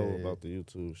don't know Yeah. about the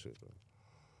YouTube shit though.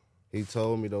 He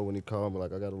told me though when he called me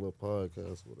like I got a little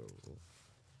podcast, whatever.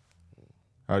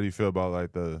 How do you feel about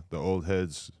like the old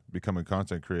heads becoming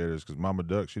content creators? Because Mama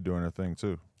Duck, she doing her thing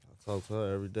too. I talk to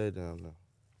her every day down there.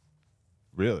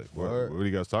 Really? What Word. do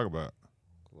you guys talk about?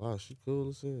 Wow, she cool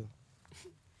as hell.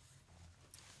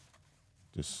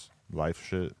 Just life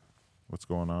shit. What's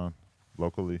going on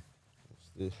locally?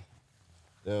 Still,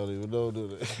 they don't even know, do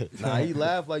they? Nah, he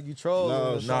laughed like you trolled.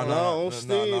 No, him. no, on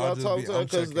Steve. I just talk be- to her I'm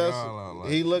because checking that's y'all out, like,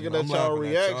 he looking you know, at I'm y'all laughing at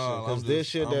reaction y'all. because I'm this just-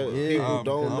 shit that I'm- people I'm-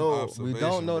 don't I'm know. We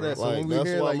don't know that. So Like when we that's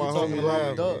hear why like you my talking homie about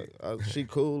laugh. Duck. Like, she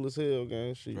cool as hell,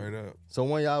 gang. She Straight up. So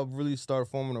when y'all really start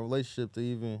forming a relationship to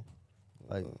even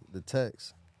like the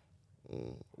text?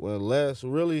 well, last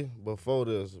really before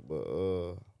this,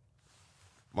 but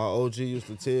my OG used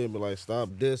to tell me like stop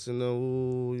dissing them.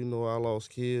 Ooh, you know I lost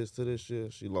kids to this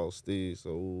shit. She lost Steve,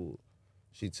 so ooh,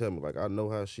 she tell me like I know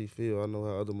how she feel. I know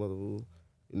how other mother, ooh,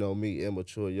 you know me,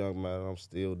 immature young man. I'm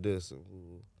still dissing.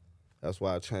 Ooh. That's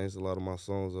why I changed a lot of my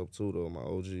songs up too. Though my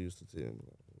OG used to tell me.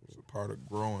 It's a part of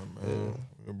growing, man.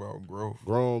 It's about growth.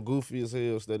 Grown, goofy as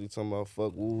hell, steady talking about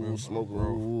fuck, Yeah, woo, bro, smoking,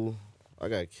 bro. woo. I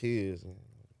got kids. Man.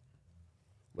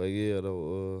 But yeah,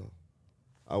 though,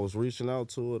 I was reaching out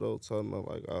to her, though, telling her,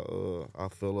 like, I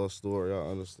feel her story, I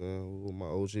understand. Ooh, my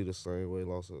OG the same way,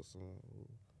 lost her son.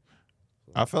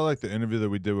 I felt like the interview that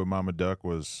we did with Mama Duck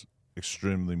was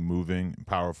extremely moving,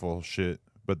 powerful shit.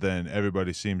 But then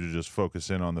everybody seemed to just focus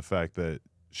in on the fact that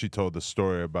she told the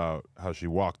story about how she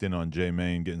walked in on J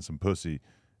Mane getting some pussy.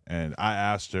 And I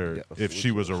asked her Yeah, if she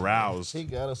was aroused He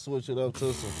gotta switch it up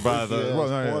to some by the. freaky Well,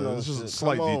 ass no, porno this is a shit.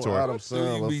 slight Come on, detour. Adam What do you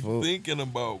Sandler, be fool. thinking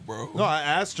about, bro? No, I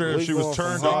asked her if We she was going from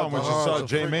turned hard on when to she hard saw to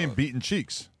J Mane freaky. beating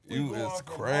cheeks. You is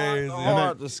crazy.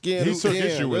 Hard to skin He to took skin.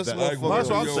 issue with This that. Like, motherfucker That's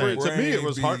what I'm your saying. To me, it brain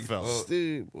was be, heartfelt.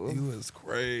 Steve, boy. You is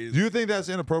crazy. Do you think that's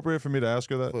inappropriate for me to ask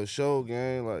her that? For sure,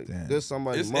 gang. Like, Damn. this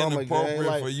somebody's It's mama, inappropriate gang.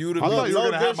 Like, for you to I be. thought you were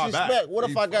no gonna have my back. disrespect. What if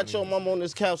He I got funny. your mom on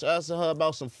this couch asking her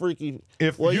about some freaky?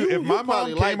 If Well, if my mom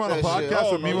probably like came on a that shit. podcast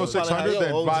Oh, with no, you Memo600, probably have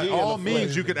then your by OG in all the means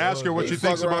flick. you could ask her what He she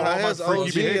thinks fuck about around, all my his freaky OG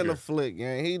in behavior. the flick,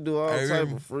 gang. He do all Hey,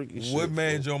 type of freaky shit. What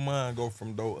made your mind go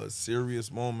from though a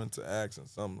serious moment to asking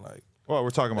something like Well, we're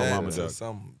talking about that Mama to Duck.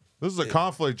 something? This is a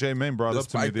conflict J Mane brought up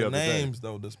to me Despite the other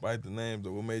day. despite the names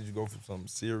though, what made you go from something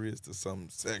serious to something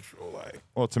sexual? Like,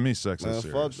 Well, to me, sex Man, is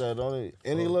fuck serious. that. Don't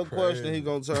any Fuck little question, crazy. he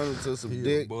gonna turn into some he a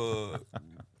dick, bug,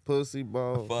 pussy,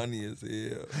 ball. funny as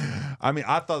hell. I mean,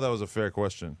 I thought that was a fair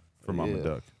question for Mama Yeah.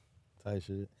 Duck. Type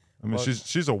shit. I mean, Fuck.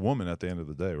 she's a woman at the end of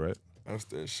the day, right? That's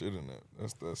that shit in that.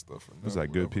 That's that stuff in It's there,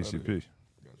 that good whatever that PCP. is.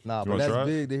 Nah, You but wanna that's try it?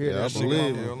 big to hear Yeah, I that shit.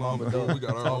 believe Mama- it. Mama We Duck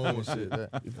got our talking own and shit.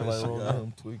 That- You feel like feel rolling like up.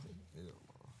 I'm tweaking. Yeah,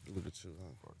 Look at you. Huh?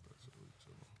 fuck that shit. We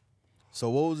chilling. So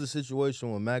what was the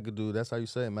situation with McAdoo? That's how you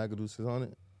say it, McAdoo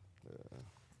 600?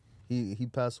 He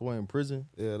passed away in prison.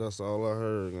 Yeah, that's all I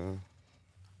heard, man.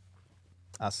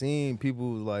 I seen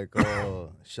people like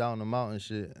shouting him out and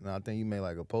shit, and I think you made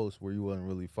like a post where you wasn't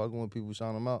really fucking with people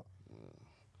shouting him out.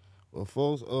 Well,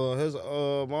 folks, his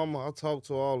mama, I talk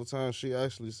to her all the time. She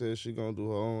actually said she gonna do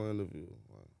her own interview.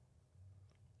 Like,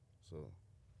 so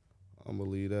I'm gonna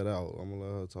leave that out. I'm gonna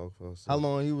let her talk for herself. How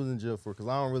long he was in jail for? Because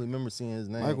I don't really remember seeing his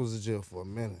name. Mike was in jail for a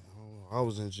minute. I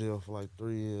was in jail for like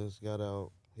 3 years. Got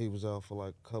out. He was out for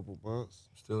like a couple months.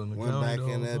 Still in the Went county, back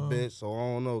in though, that huh? bitch. So I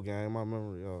don't know, gang. My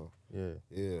memory, y'all. Yeah.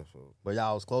 Yeah. So. But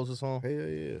y'all was closest home? Hell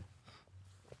yeah.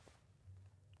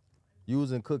 You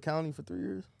was in Cook County for 3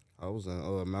 years? I was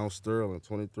in Mount Sterling,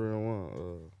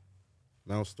 2301.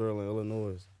 Mount Sterling,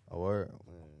 Illinois. Oh, word.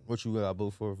 What you got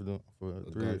booked for A 3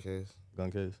 gun years? case.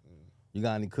 Gun case. You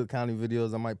got any Cook County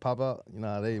videos that might pop out? You know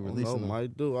how they releasing them.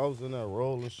 Might do. I was in that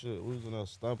rolling shit. We was in that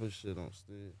stomping shit on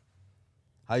stage.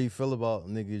 How you feel about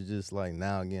niggas just like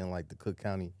now getting like the Cook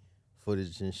County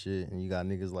footage and shit, and you got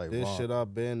niggas like This Ron. shit I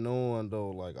been knowing though,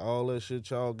 like all that shit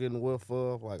y'all getting whiff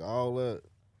of, like all that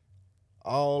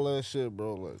shit,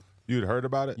 bro. Like You'd heard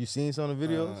about it? You seen some of the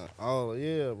videos?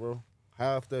 Yeah, bro.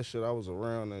 Half that shit I was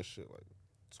around that shit, like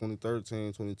 2013,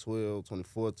 2012,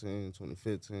 2014,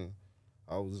 2015.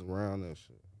 I was around that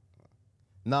shit.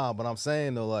 Nah, but I'm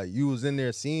saying though, like you was in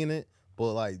there seeing it,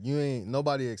 but like you ain't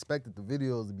nobody expected the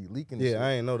videos to be leaking. And Yeah, shit.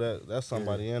 I ain't know that. That's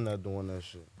somebody in there doing that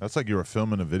shit. That's like you were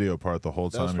filming a video part the whole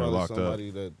That's time you were probably locked up.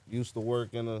 somebody that used to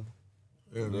work in a.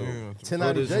 Yeah, No. yeah.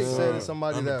 1090 Jake said it's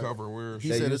somebody undercover that weird he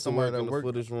shit. said used it's to somebody work in that the worked.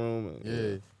 footage room. And,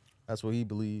 Yeah, that's what he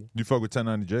believed. You fuck with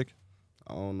 1090 Jake?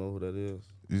 I don't know who that is.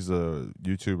 He's a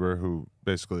YouTuber who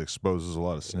basically exposes a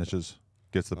lot of snitches,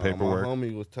 gets the paperwork. My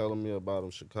homie was telling me about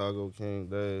him, Chicago King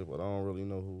Dave, but I don't really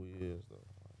know who he is though.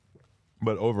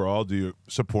 But overall, do you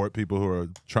support people who are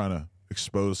trying to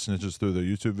expose snitches through their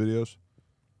YouTube videos?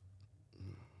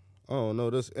 I don't know.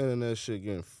 This internet shit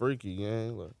getting freaky,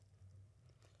 gang. Like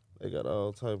they got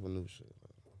all type of new shit.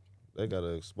 They gotta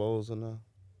expose it now.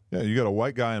 Yeah, you got a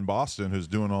white guy in Boston who's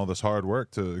doing all this hard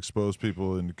work to expose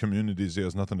people in communities he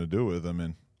has nothing to do with. I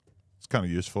mean, it's kind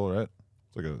of useful, right?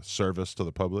 It's like a service to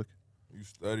the public. You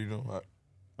studied them.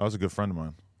 I was a good friend of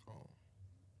mine.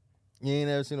 You ain't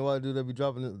ever seen a white dude that be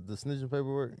dropping the snitching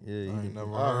paperwork? Yeah, I ain't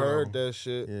never I heard of that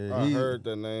shit. Yeah, I heard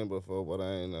that name before, but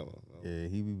I ain't never. yeah,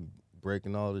 he be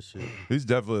breaking all this shit. He's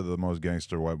definitely the most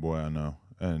gangster white boy I know.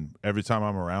 And every time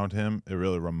I'm around him, it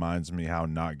really reminds me how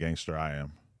not gangster I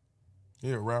am.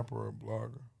 He a rapper or a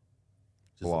blogger?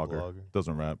 Just a blogger.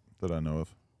 Doesn't rap that I know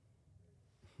of.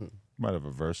 Might have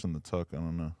a verse in the tuck. I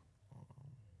don't know.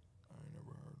 I ain't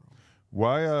never heard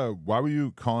of him. Why were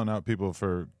you calling out people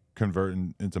for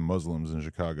converting into Muslims in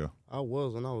Chicago? I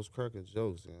was cracking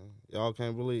jokes, man. Y'all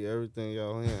can't believe everything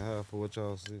y'all hear half for what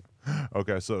y'all see.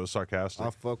 Okay, so it was sarcastic.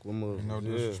 I fuck with Muslims. No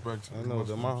disrespect to I the know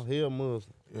that Muslims. he a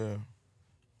Muslim. Yeah.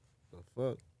 The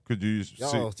fuck? Could you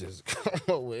Y'all see? just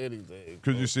come up with anything.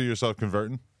 Could bro. you see yourself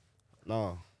converting?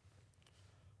 Nah.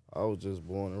 I was just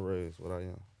born and raised what I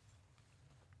am.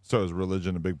 So is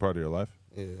religion a big part of your life?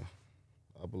 Yeah.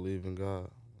 I believe in God.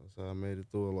 That's how I made it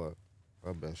through a lot.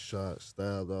 I've been shot,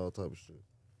 stabbed, all type of shit.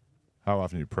 How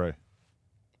often you pray?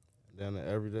 Down there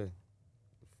every day.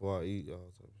 Before I eat, all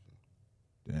type of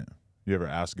shit. Damn. You ever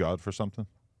ask God for something?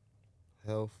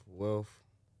 Health, wealth.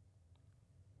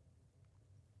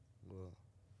 Well,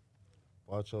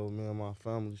 watch over me and my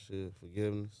family shit.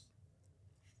 Forgiveness.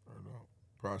 Straight up.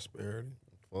 Prosperity.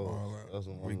 Folks, All that. that's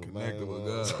one We of the connected main with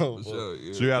ones. God. For sure.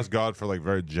 Yeah. So you ask God for like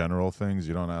very general things.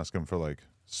 You don't ask him for like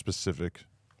specific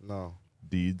No.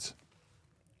 deeds.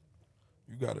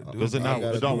 You gotta do. Does it deeds. not- I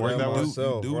gotta it don't do work that way?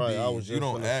 myself, You do right, I deeds. was You just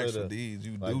don't finna ask say for that. deeds.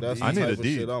 You Like, do that's deeds. the I need type a of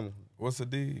deed. shit I'm. What's a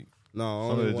deed? No, I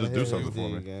Somebody only wanna just do hear something his for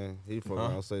me. deed, gang. He fucking Huh?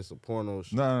 gonna say some porno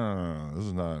shit. No. This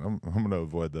is not. I'm gonna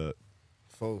avoid that.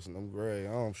 Folks, and I'm great.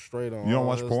 I'm straight on. You don't all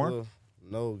watch this porn? little-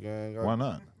 No, gang. Why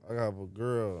not? I have a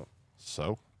girl,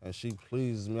 So and she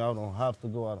pleases me. I don't have to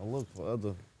go out and look for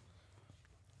other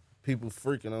people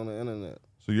freaking on the internet.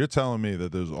 So you're telling me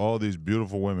that there's all these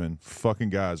beautiful women fucking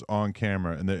guys on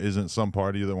camera, and there isn't some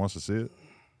part of you that wants to see it?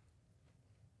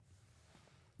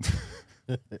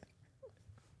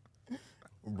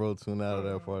 Bro, tune out of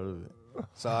that part of it.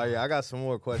 So yeah, I got some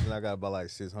more questions. I got about like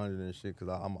 600 and shit because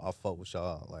I fuck with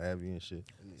y'all like heavy and shit.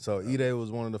 So Ide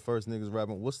was one of the first niggas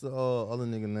rapping. What's the other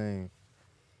nigga name?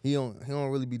 He don't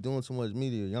really be doing too much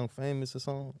media. Young Famous or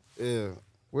something. Yeah.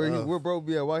 Where bro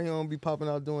be at? Why he don't be popping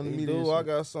out doing the He media? do. shit? I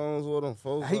got songs with him,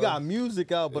 folks. He got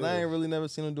music out, but I Yeah. ain't really never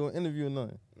seen him do an interview or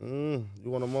nothing. You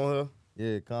want him on here?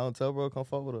 Yeah, come tell bro, come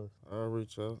fuck with us. I'll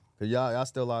reach out. Cause y'all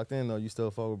still locked in though. You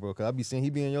still fuck with bro. Cause I be seeing he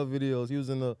be in your videos. He was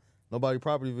in the Nobody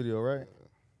Property video, right?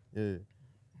 Yeah.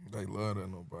 They love that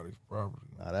nobody's property.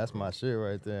 Nah, that's my shit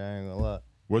right there. I ain't gonna lie.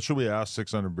 What should we ask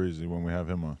 600 Breezy when we have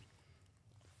him on?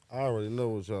 I already know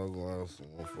what y'all gonna ask him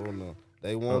for now.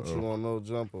 They want you on No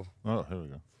Jumper. Oh, here we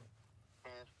go.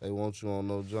 They want you on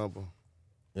No Jumper.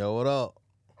 Yo, what up?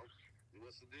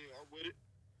 What's the deal? I'm with it.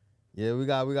 Yeah, we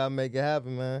got to make it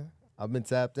happen, man. I've been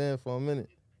tapped in for a minute.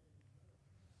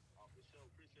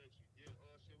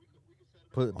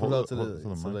 Put Hold up it- to hold it the to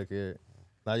the so mic. they can hear it.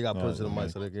 Now you got to put it to the Okay. mic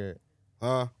so they can hear it.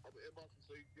 Huh?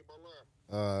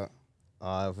 All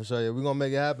right, for sure. Yeah, we gonna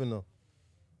make it happen though.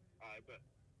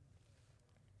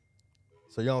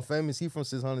 So Young Famous, he from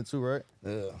 600 too, right?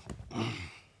 Yeah.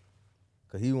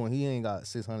 Cause he ain't got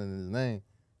 600 in his name.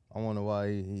 I wonder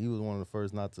why he was one of the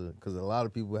first not to. Cause a lot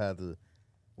of people had to.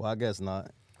 Well, I guess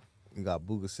not. You got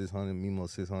Booga 600,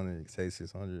 Memo600, Tay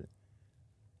 600.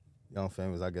 Young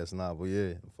Famous, I guess not. But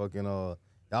yeah, fucking y'all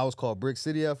was called Brick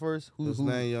City at first. His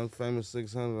name Young Famous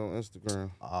 600 on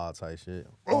Instagram. Type shit.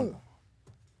 Oh.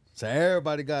 So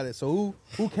everybody got it. So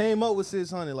who came up with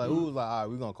 600? Like who was like, all right,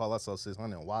 we gonna call ourselves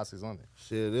 600. Why 600?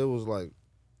 Shit, it was like,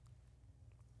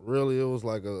 really, it was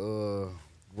like a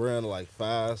brand of like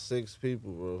 5, 6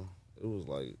 people, bro. It was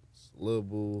like Lil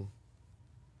Boo,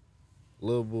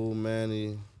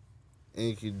 Manny,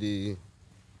 Inky D,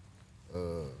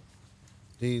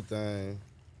 D-Thing,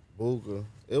 Booker.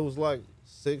 It was like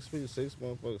 6 people, 6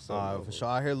 motherfuckers. All right, for sure.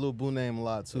 I hear Lil Boo name a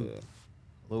lot too. Yeah.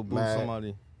 Lil Boo, Mac.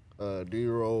 somebody.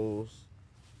 D-Rose,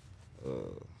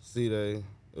 C-Day.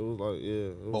 It was like, yeah.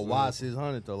 It was But why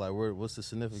 600 though? Like, what's the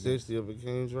significance? 60 of a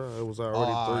King Drive. It was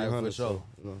already all right, 300. for sure. So,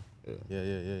 you know, yeah.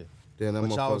 Yeah. Then that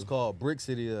But y'all was motherfucker. called Brick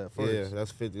City at first. Yeah,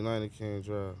 that's 59 of King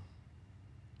Drive.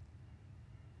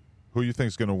 Who you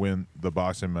think's gonna win the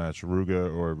boxing match,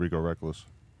 Rooga or Rico Reckless?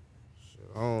 Shit,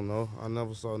 I don't know. I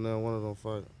never saw neither one of them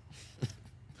fight.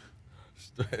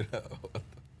 Straight up.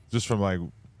 Just from like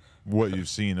what you've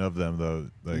seen of them, though,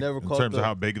 like Never in caught terms the- of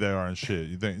how big they are and shit.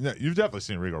 You think you've definitely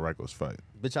seen Rico Reckless fight?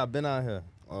 Bitch, I been out here.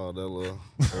 Oh, that little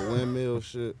windmill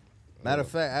shit. Matter of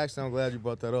fact, actually, I'm glad you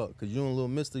brought that up. Cause you and Lil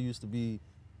Mister used to be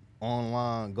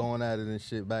online going at it and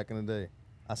shit back in the day.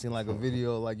 I seen like a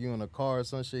video like you in a car or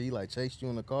some shit. He like chased you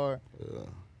in the car. Yeah.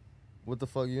 What the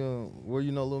fuck where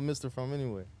you know Lil Mister from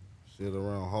anyway? Shit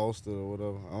around Halsted or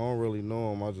whatever. I don't really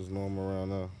know him. I just know him around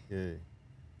there. Yeah.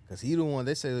 Cause he the one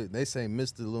they say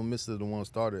Lil Mister the one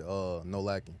started No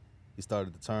Lacking. He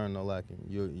started the turn No Lacking.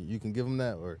 You can give him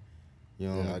that or you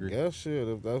don't Yeah, I agree? guess shit,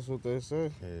 if that's what they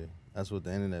say. Yeah. That's what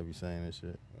the internet be saying and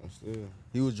shit. I'm still.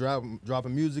 He was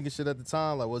dropping music and shit at the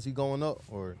time. Like, was he going up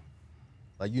or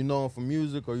like you know him from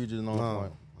music or you just know him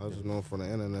No, from? I just know him from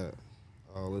the internet.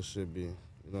 All this shit be,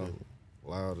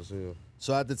 loud as hell.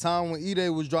 So at the time when E-Day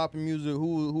was dropping music,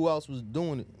 who else was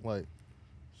doing it? Like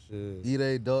Shit.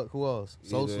 E-Day, Duck, who else?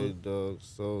 Sosa. E-Day, Doug,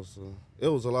 Sosa. It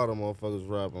was a lot of motherfuckers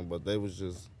rapping, but they was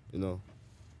just,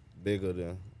 bigger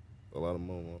than a lot of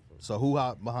more motherfuckers. So who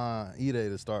hopped behind E-Day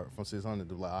to start from 600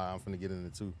 to like, all right, I'm finna get into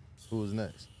 2. Who was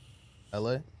next?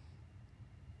 LA?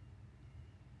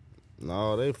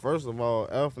 No, they first of all,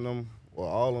 Alf and them, well,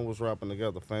 all of them was rapping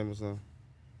together. Famous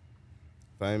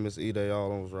E-Day, all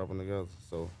of them was rapping together.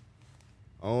 So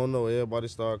I don't know. Everybody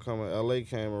started coming. LA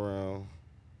came around.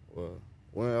 Well,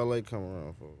 when LA come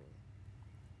around for?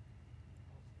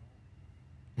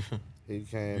 He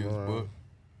came His around. book.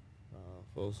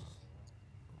 Folks.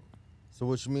 So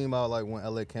what you mean by like when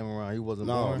LA came around, he wasn't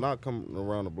No, born? not coming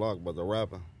around the block, but the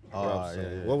rapping. Oh, Rap yeah, scene.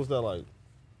 yeah. What was that like?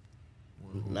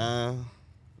 9? No,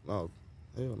 hell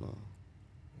no.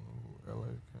 LA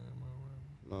came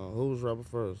around. No, who was rapping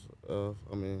first?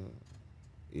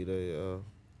 E-Day,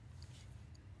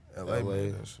 LA LA.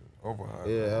 made that shit overhyped.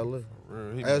 Yeah, man. LA. For real.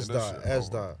 He made that S-Dot, shit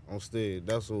S-Dot on stage.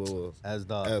 That's who it was. As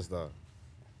Dog. S-Dot.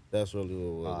 That's really who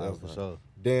it was. All right, S-Dot. for sure.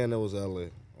 Then it was LA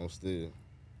on stage.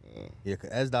 Yeah, cause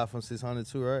S Dot from 600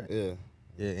 too, right? Yeah.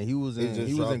 Yeah, and he was He in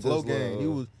just Glow dropped his Gang.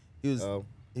 little,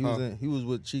 He was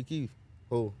with Chief Keef.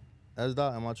 Who? S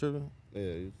Dot, am I tripping? Yeah,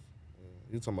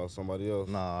 you talking about somebody else.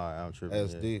 Nah, all right, I'm tripping.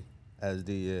 SD. Yeah.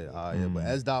 SD, yeah. All right, yeah. But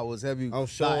S Dot was heavy. I'm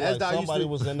sure S like, Dot somebody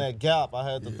was in that gap.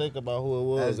 I had to think about who it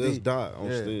was. SD. It's Dot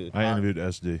on Yeah. stage. I interviewed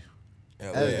SD.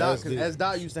 S Dot, SD. cause S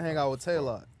Dot used to hang out with Tay a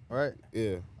lot, right?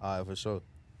 Yeah. All right, for sure.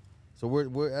 So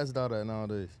where S Dot at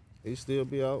nowadays? He still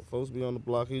be out. Folks be on the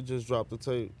block. He just dropped the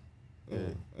tape.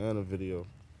 And a video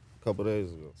a couple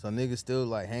days ago. So niggas still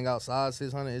like hang outside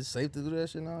 600. It's safe to do that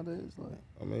shit nowadays. Like,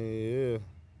 I mean, yeah.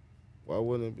 Why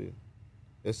wouldn't it be?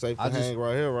 It's safe to I just- hang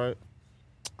right here, right?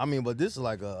 I mean, but this is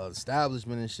like a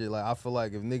establishment and shit. Like, I feel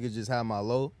like if niggas just had my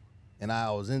low, and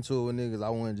I was into it with niggas, I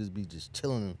wouldn't just be just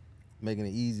chilling, making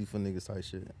it easy for niggas type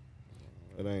shit.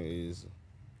 It ain't easy.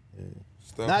 Yeah.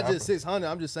 Stuff Not happen. just 600.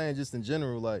 I'm just saying, just in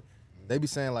general, like they be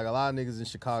saying like a lot of niggas in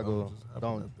Chicago Something just happened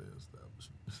don't. at the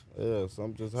establishment. Yeah,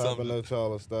 something just happened Something- at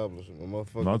y'all establishment.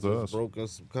 Motherfuckers Not to just us. broke in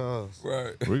some cars.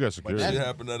 Right. We got Shit security.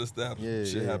 happened at establishment. Yeah,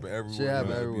 Shit yeah. happen everywhere. Shit happen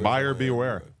You gotta everywhere. Buyer aware.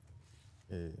 beware.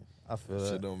 Yeah, I feel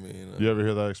Shit that. don't mean You ever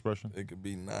hear that expression? it could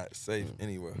be not safe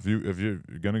anywhere. If you're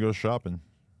gonna go shopping,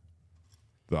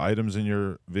 The items in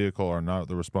your vehicle are not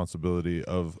the responsibility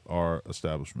of our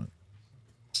establishment.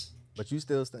 But you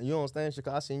still you don't stay in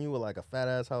Chicago. I seen you with like a fat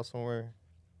ass house somewhere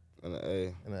In the A.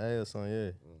 in the A or something.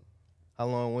 Yeah. How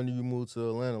long? When did you move to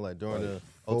Atlanta? Like during the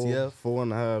Four- OTF?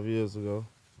 4.5 years ago.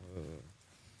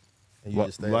 And you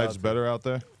just stayed Life's out better out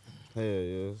there? Hell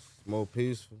yeah, it's more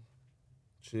peaceful,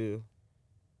 chill.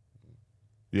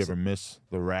 You ever miss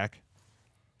the rack?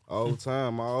 All the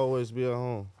time. I always be at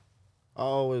home. I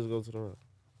always go to the rack.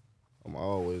 I'm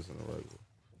always in the regular.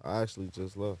 I actually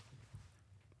just left.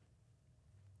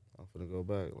 I'm finna go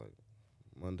back like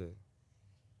Monday.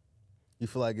 You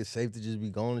feel like it's safe to just be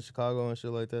going to Chicago and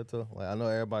shit like that though? Like I know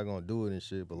everybody gonna do it and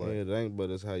shit, but like Yeah, it ain't, but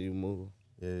it's how you move.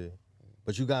 yeah.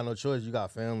 But you got no choice. You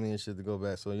got family and shit to go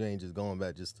back, so you ain't just going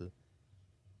back just to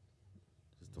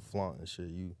flaunt and shit.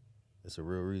 It's a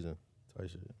real reason type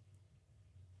shit.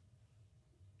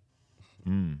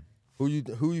 Who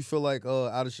you feel like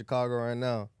out of Chicago right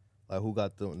now? Like who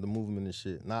got the movement and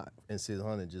shit? Not in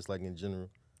 600, just like in general.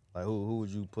 Like who would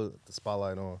you put the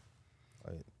spotlight on?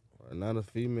 Like Right now the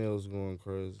females going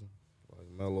crazy. Like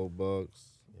Mellow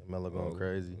Bucks. yeah, Mello going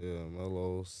crazy. Yeah,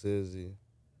 Mellow, Sizzy.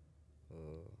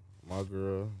 My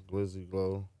girl, Glizzy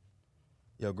Glow.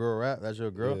 Yo, girl rap, that's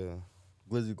your girl? Yeah.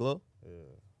 Glizzy Glow?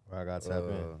 Yeah. I gotta tap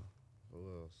in.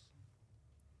 Who else?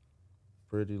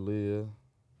 Pretty Leah.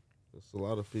 There's a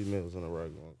lot of females in the rack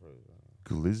going crazy.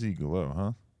 Glizzy Glow,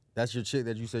 huh? That's your chick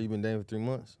that you said you've been dating for 3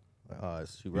 months? Like,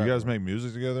 she You guys make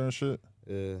music together and shit?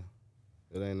 Yeah.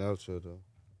 It ain't out yet though.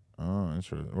 Oh,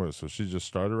 interesting. What, so she just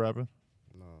started rapping?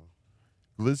 No.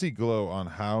 Glizzy Glow on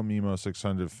how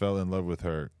Memo600 fell in love with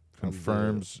her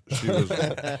confirms she was.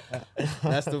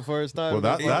 That's the first time. Well,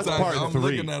 that's part I'm 3.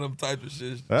 looking at him type of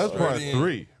shit. That's straight part in.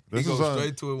 3. This He is goes on.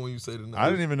 straight to it when you say the name. I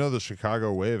didn't even know the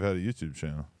Chicago Wave had a YouTube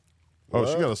channel. Oh,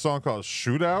 she What? got a song called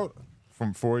Shootout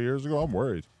from 4 years ago. I'm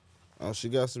worried. She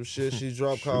got some shit she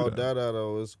dropped called Dada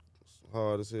though. It's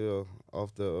hard as hell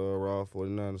off the Raw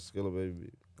 49 the Skilla Baby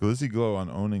beat. Glizzy Glow on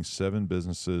owning 7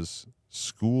 businesses,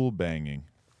 school banging,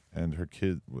 and her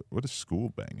kid. What is school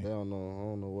banging? They don't know. I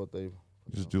don't know what they. You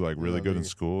just do like really good in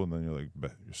school, and then you're like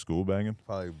you're school banging.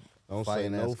 Probably Don't say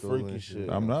fighting at no school freaky and shit.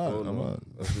 I'm not. Oh, I'm no. not.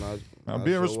 That's not. I'm not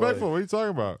being your respectful. way. What are you talking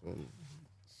about?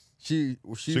 she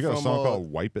She got from, a song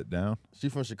called "Wipe It Down." She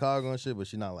from Chicago and shit, but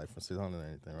she not like from 600 or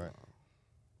anything, right?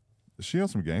 Is she on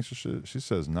some gangster shit? She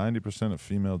says 90% of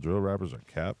female drill rappers are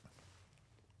cap.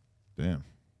 Damn,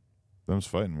 them's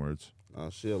fighting words. Nah,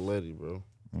 she a lady, bro.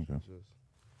 Okay,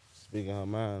 Just speaking her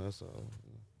mind. That's all.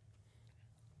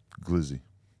 Glizzy.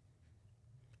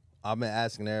 I've been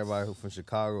asking everybody who from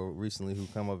Chicago recently who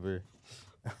come up here.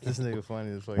 This nigga funny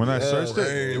as fuck. When I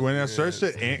Yeah. searched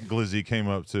it, yeah. Aunt Glizzy came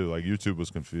up too. Like YouTube was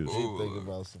confused. She think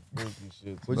about some freaky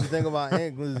shit. What you think about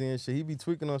Aunt Glizzy and shit? He be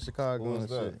tweaking on Chicago Who and is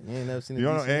that? shit. You ain't never seen You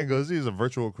don't know decent Aunt Glizzy is a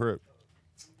virtual crip.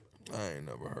 I ain't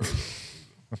never heard of it.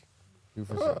 He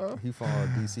from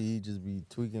DC. He just be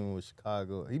tweaking with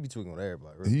Chicago. He be tweaking with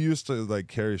everybody. Really. He used to like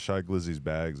carry Shy Glizzy's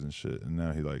bags and shit, and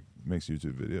now he like makes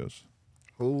YouTube videos.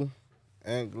 Who?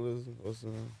 Aunt Glizzy? What's her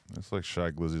name? It's like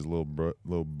Shy Glizzy's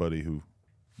little buddy who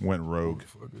went rogue.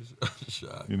 Motherfuckers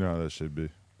shot. You know how that should be.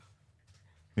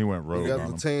 He went We rogue got on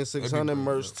the him. Team 600 That'd be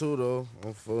merch great, too, though.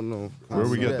 On full no. Where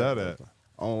we see get that. that at?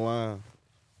 Online.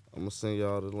 I'm gonna send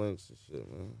y'all the links and shit,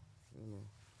 man.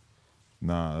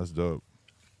 Nah, that's dope.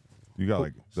 You got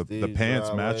like the Steve pants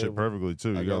Dry match it label. perfectly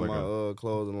too. I You got got like my a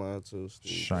clothing line too.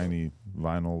 Steve. shiny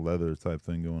vinyl leather type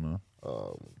thing going on.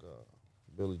 Oh my god,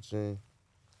 Billie Jean.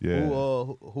 Yeah.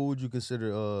 Who would you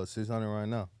consider 600 right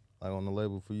now? Like on the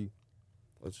label for you?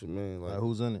 What you mean? Like Like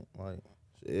who's in it? Like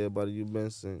everybody you been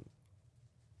seeing.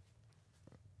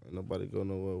 Ain't nobody go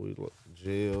nowhere. We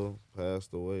jail,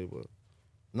 passed away, but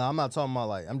nah, I'm not talking about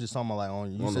like. I'm just talking about like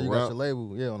on. You On said the you got rap? your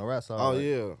label, yeah, on the rap side. oh like,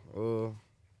 yeah.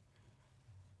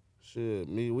 Shit,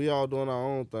 we all doing our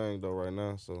own thing though right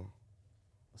now. So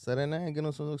Say that name, get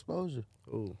them some exposure.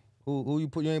 ooh, Who you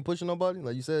put? You ain't pushing nobody.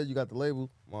 Like you said, you got the label.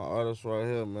 my artist right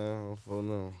here, man. I'm full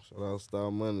now. Shout out Star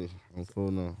Money. I'm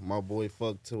full now. My boy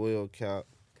Fuck 12 Cap.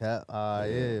 Cap.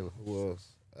 Yeah. Who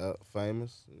else?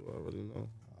 Famous. You already know.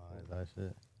 Alright, that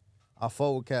shit. I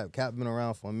fought with Cap. Cap been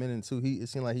around for a minute too. It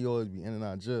seemed like he always be in and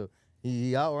out of jail.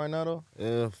 He out right now though.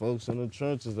 Yeah, folks in the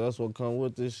trenches. That's what come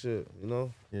with this shit. You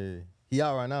know. Yeah. He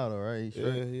out right now though, right? He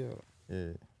straight? Yeah.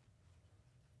 Yeah.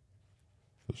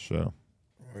 For sure.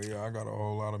 Yeah, I got a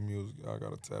whole lot of music I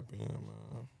gotta tap in,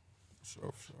 man.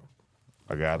 For sure.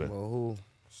 I got it. Well, who?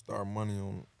 Start money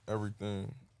on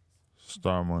everything.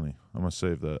 Star Money. I'm gonna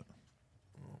save that.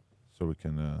 So we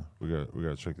can we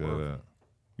gotta check that out.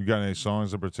 You got any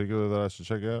songs in particular that I should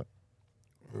check out?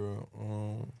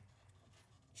 Yeah,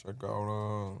 check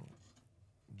out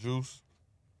Juice.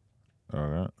 All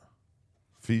right.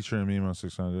 Featuring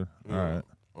Memo600. Yeah.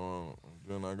 All right.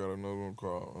 Then I got another one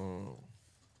called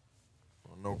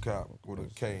No Cap with a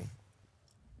K.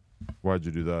 Why'd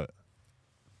you do that?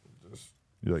 Just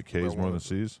You like K's more than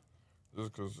C's?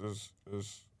 Just because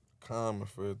it's common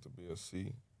for it to be a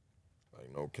C. Like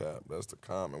No Cap. That's the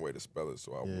common way to spell it.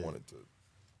 So I wanted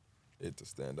it to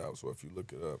stand out. So if you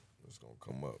look it up, it's going to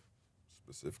come up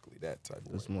specifically that type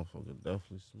of This way. motherfucker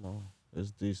definitely small.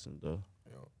 It's decent though.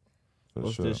 Yeah.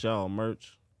 What's this y'all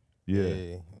merch?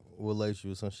 Yeah. We'll lace you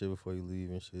with some shit before you leave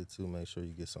and shit too. Make sure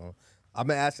you get some. I've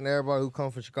been asking everybody who come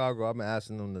from Chicago. I've been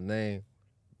asking them the name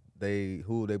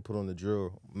who they put on the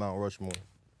drill Mount Rushmore.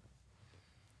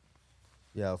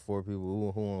 Yeah, 4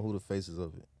 people who the faces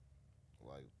of it.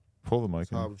 Like Pull the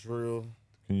mic in. top drill,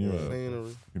 Can you, scenery.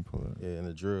 you can pull that. Yeah, in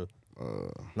the drill.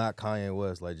 Not Kanye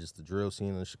West, like just the drill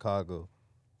scene in Chicago.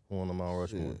 Who on the Mount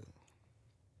Rushmore? Shit.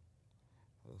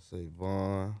 Let's say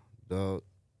Vaughn, Duck,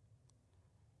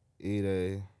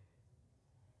 E-Day.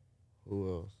 Who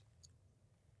else?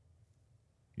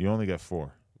 You only got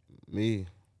 4. Me.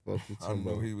 Fuck you I talking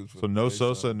know about? he was. So no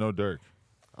Sosa, no Dirk.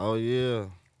 Oh yeah.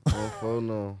 No phone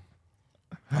no.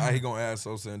 How he gonna ask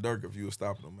Sosa and Dirk if you was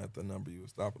stopping them at the number you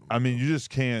was stopping them? I mean, you just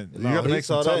can't. You No, got to he make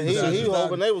some saw tough that. He decisions.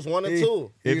 hoping they was 1 and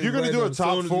 2. If you're going to do a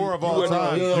top 4 of all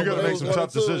time, you got to make some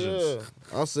tough decisions.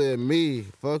 Yeah. I said me.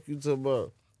 Fuck you talking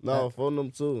about. No, phone them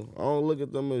too. I don't look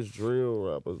at them as drill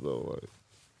rappers though, like,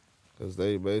 cause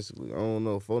they basically I don't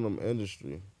know, phone them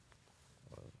industry.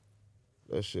 Like,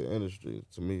 that shit industry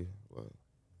to me. Like,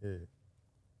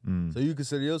 Yeah. So you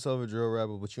consider yourself a drill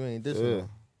rapper, but you ain't dissing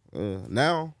yeah, them.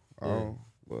 Now, I Yeah. don't.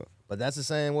 But that's the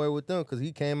same way with them, cause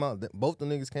he came out. Both the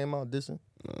niggas came out dissing.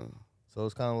 So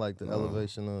it's kind of like the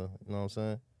elevation of, you know what I'm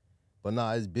saying? But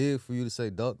nah, it's big for you to say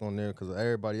Duck on there, cause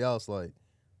everybody else, like,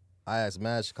 I asked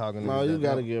mad Chicago niggas. No, you that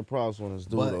gotta don't. get props when it's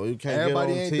due But though. You can't get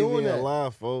everybody on ain't TV doing and that.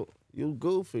 laugh, folks. You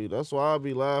goofy. That's why I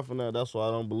be laughing at. That's why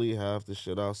I don't believe half the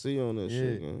shit I see on this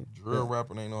shit. Man. Drill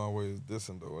rapping ain't always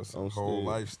dissing though. It's a I'm whole still-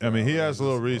 lifestyle. I mean, he It asked ain't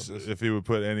Lil just about Reese dissing. if he would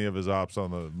put any of his ops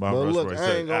on the Mount But Rushmore. look, He I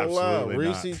said ain't gonna lie. absolutely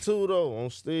Reese not. too though. On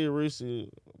Steve, Reese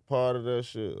part of that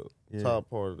shit. Yeah. Top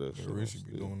part of that Yeah, shit. Reese on be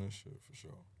Steve. doing this shit for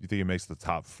sure. You think he makes the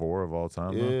top 4 of all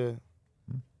time? Though? Yeah.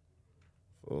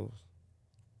 Folks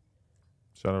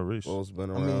Shout out Reese. been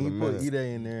I around mean, a he put minute.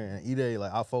 E-Day in there, and E-Day,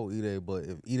 like, I fought E-Day, but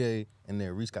if E-Day and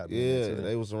then Reese got to be in Yeah, there too.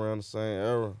 they was around the same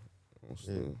era. On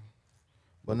Steve.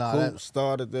 But nah, Coop that,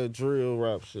 started that drill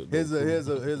rap shit. though, here's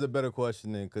Coop. a better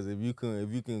question then, because if you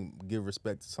can give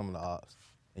respect to some of the ops,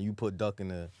 and you put Duck in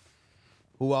there,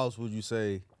 who else would you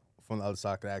say from the other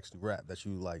side could actually rap that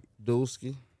you like?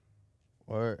 Dooski.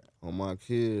 Or On my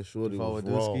kids, Shorty You was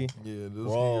fuck with raw. Dooski? Yeah, this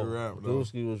Raw. nigga rap though.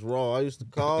 Dooski was raw. I used to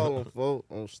call him, folk,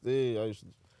 on Steve. I used to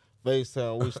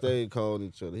FaceTime. We stayed calling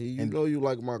each other. You know you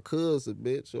like my cousin,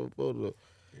 bitch. On photo.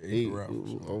 Yeah, he can rap for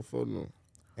sure. On photo.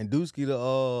 and Dusky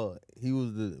he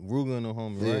was the Rooga and the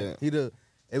homie, right? Yeah.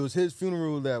 It was his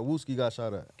funeral that Wooski got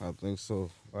shot at, I think so.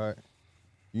 right?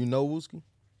 You know Wooski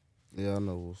Yeah, I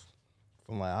know.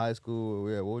 from like high school?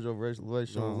 Or, yeah, what was your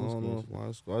relationship No, I with don't know Wooski? from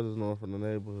high school. I just know him from the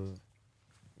neighborhood.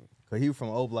 Cause he was from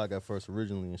O Block at first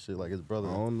originally and shit, like his I brother.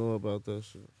 don't know about that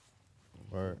shit.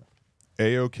 Right.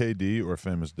 AOKD or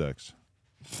Famous Dex?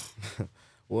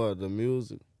 What, the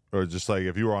music? Or just like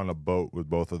if you were on a boat with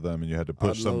both of them and you had to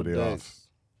push I know somebody Dex.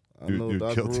 off. I Dude, know. you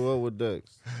I killed grew up with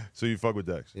Dex. So you fuck with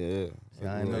Dex? Yeah.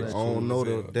 Yeah, I ain't know I that. don't know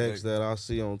the Yeah, Dex Dex. that I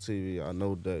see on TV. I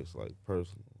know Dex, like,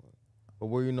 personally. But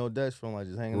where you know Dex from? Like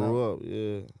just hanging out? Grew up,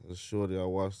 yeah. It's Shorty. I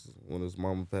watched when his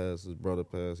mama passed, his brother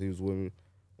passed. He was with me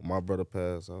when my brother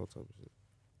passed, all type of shit.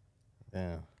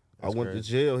 Damn. I went to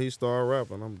jail. He started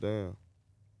rapping. I'm down.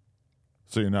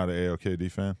 So you're not an AOKD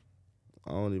fan?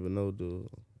 I don't even know, dude.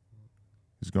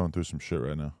 He's going through some shit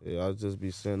right now. Yeah, I just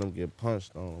be seeing him get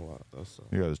punched on a lot. That's all.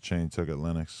 He got his chain took at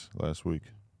Lennox last week,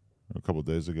 a couple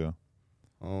days ago.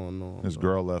 I don't know. His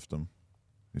girl left him.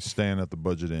 He's staying at the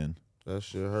Budget Inn. That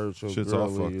shit hurts your Shit's girl. all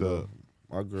when fucked you know. up.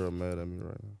 My girl mad at me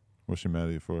right now. What's she mad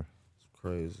at you for? It's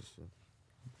crazy shit.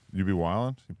 You be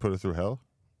wildin'? You put her through hell?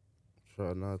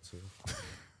 Try not to.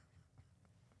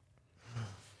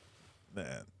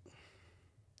 Man,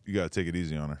 you gotta take it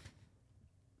easy on her.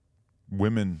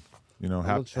 Women, you know, I'm a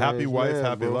happy changed wife, man,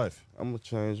 happy bro. life. I'm a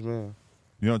changed man.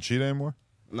 You don't cheat anymore?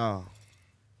 Nah.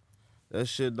 That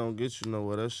shit don't get you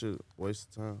nowhere. That shit waste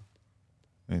of time.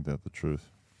 Ain't that the truth?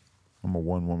 I'm a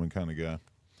one-woman kind of guy.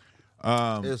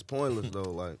 It's pointless though.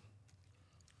 Like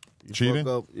you Cheating?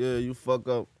 fuck up, yeah, you fuck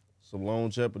up some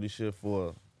longevity shit for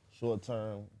a short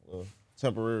term,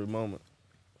 temporary moment.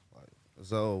 Like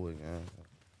it's over, man.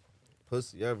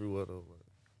 Pussy everywhere though. Like,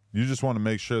 You just want to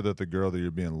make sure that the girl that you're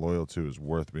being loyal to is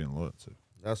worth being loyal to.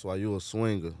 That's why you a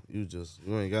swinger. You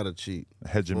ain't gotta cheat.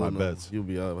 Hedging my no, bets. You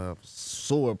be out having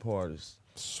sword parties,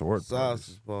 Sword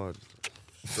sausage parties,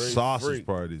 straight sausage freak.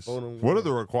 parties. Hold on, What are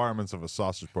the requirements of a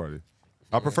sausage party?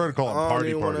 I prefer to call them I don't party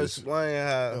even want to parties. explain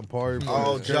how party all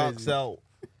parties jocks crazy. out.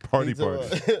 Party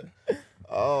parties.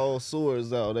 All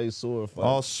swords out. They sword fight.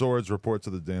 All swords report to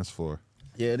the dance floor.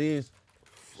 Yeah, it is.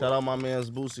 Shout out my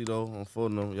man's Boosie though on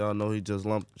Fulton. Y'all know he just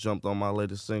jumped on my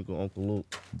latest single, Uncle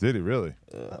Luke. Did he really?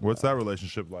 What's that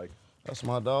relationship like? That's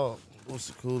my dog.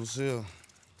 Boosie cool as hell.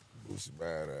 Boosie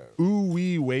badass. Ooh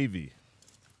wee wavy.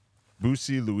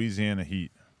 Boosie, Louisiana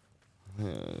Heat.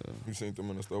 You seen them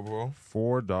in the store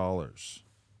before? $4.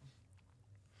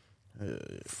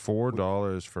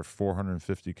 $4 for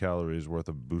 450 calories worth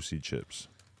of Boosie chips.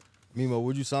 Memo,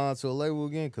 would you sign to a label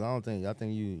again? Cause I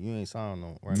think you ain't signed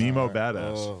no right Nemo now, right?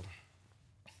 Badass.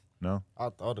 No? I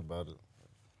thought about it.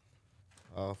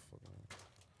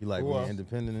 You like Who being else?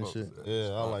 independent and shit? Yeah,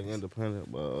 I like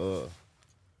independent, but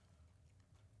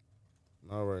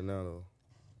not right now though.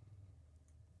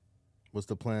 What's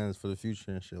the plans for the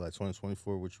future and shit? Like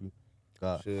 2024, what you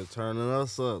got? Shit, turning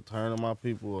us up, turning my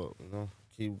people up. You know,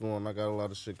 keep going. I got a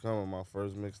lot of shit coming. My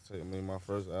first mixtape, my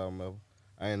first album ever.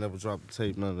 I ain't never dropped a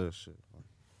tape, none of that shit.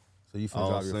 So you finna All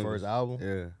drop your singles. first album?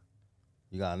 Yeah,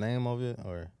 You got a name of it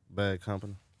or Bad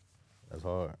Company. that's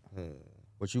hard? Yeah.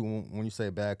 What you when you say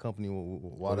bad company?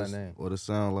 Why that name? What it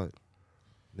sound like?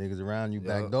 Niggas around you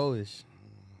Yeah. backdoorish.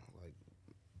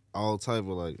 All type of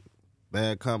like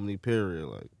bad company. Period.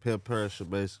 Like peer pressure,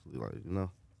 basically. Like you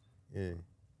know. Yeah.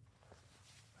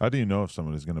 How do you know if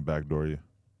someone is going to backdoor you?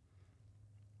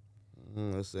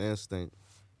 It's the instinct.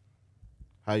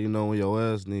 How you know when your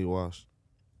ass need washed?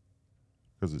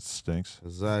 Because it stinks.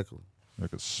 Exactly. I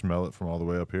could smell it from all the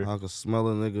way up here. I can smell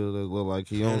a nigga that look like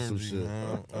he on some shit.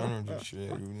 Man. Energy shit.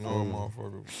 You know,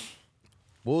 motherfucker.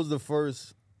 What was the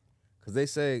first? Cause they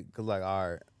say, cause like, all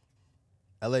right,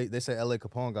 LA. They say LA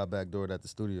Capone got backdoored at the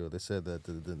studio. They said that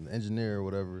the engineer or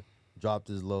whatever dropped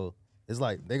his low. It's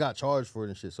like they got charged for it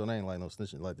and shit. So they ain't like no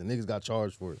snitching. Like the niggas got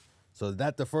charged for it. So is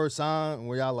that the first sign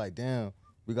where y'all like, damn,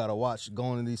 we gotta watch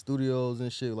going to these studios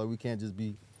and shit. Like we can't just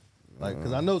be like,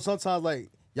 cause I know sometimes like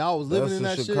y'all was living in that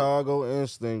That's shit. a Chicago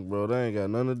instinct, bro. That ain't got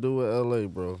nothing to do with LA,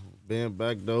 bro. Being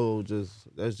backdoor,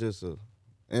 that's just a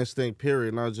instinct,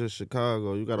 period, not just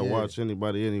Chicago. You gotta Yeah. watch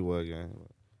anybody anywhere, gang.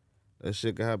 That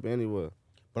shit can happen anywhere.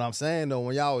 But I'm saying though,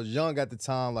 when y'all was young at the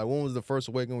time, like when was the first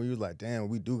awakening when you was like, damn,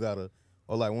 we do gotta,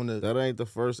 or like when the That ain't the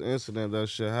first incident that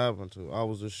shit happened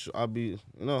to.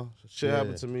 Shit Yeah.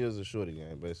 happened to me as a shorty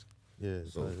gang, basically. yeah.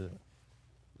 So- So,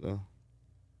 Yeah.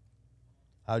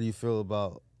 how do you feel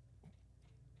about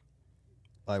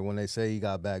like when they say he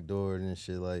got backdoored and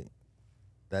shit? Like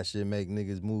that shit make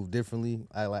niggas move differently.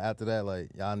 Like after that, like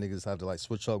y'all niggas have to like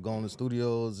switch up going to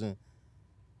studios and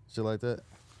shit like that.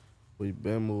 We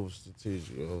been moving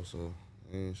strategic, yo, so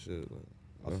ain't shit. Like,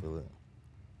 I yeah. feel it.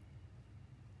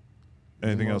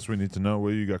 Anything else we need to know? What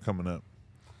you got coming up?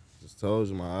 Just told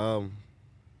you my album.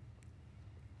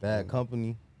 Bad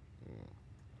company.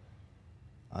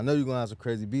 I know you're gonna have some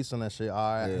crazy beats on that shit. All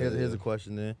right, Yeah, here's yeah. a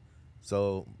question then.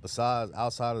 So besides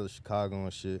outside of the Chicago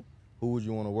and shit, who would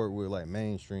you want to work with like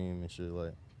mainstream and shit?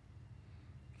 Like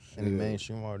any Shit.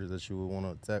 mainstream artists that you would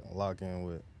want to lock in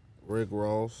with? Rick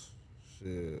Ross,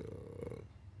 shit,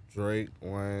 Drake,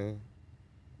 Wayne,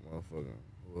 motherfucker,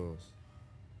 who else?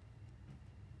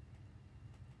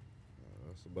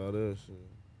 That's about it, shit.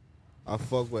 I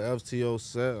fuck with FTO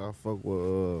Set, I fuck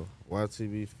with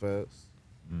YTV Fats.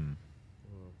 Mm.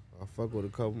 I fuck with a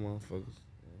couple motherfuckers.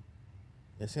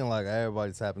 It seems like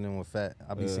everybody tapping in with Fat.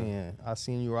 Yeah. I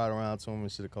seen you ride around to him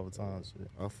and shit a couple times. Shit.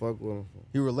 I fuck with him.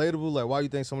 He relatable. Like, why you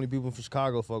think so many people from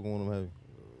Chicago fucking with him heavy?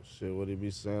 Shit, what he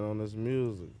be saying on his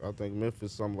music. I think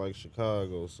Memphis something like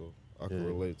Chicago, so I can Yeah.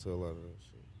 relate to a lot of that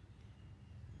shit.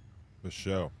 The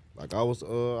show. Like I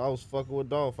was fucking with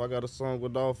Dolph. I got a song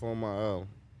with Dolph on my album.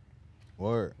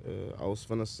 Word. Yeah, I was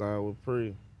finna sign with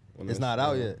Pre. when It's that not shit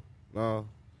out happened. yet. No,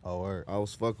 Oh, word. I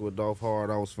was fucking with Dolph hard.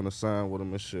 I was finna sign with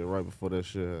him and shit right before that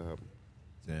shit happened.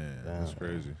 Damn, that's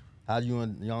crazy. How you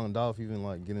and Young Dolph even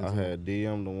like get into I it? had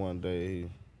DM'd him one day.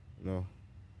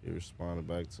 He responded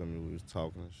back to me. We was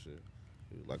talking and shit.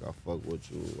 He was like, I fuck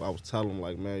with you. I was telling him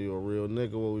like, man, you a real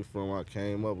nigga. Where we from? I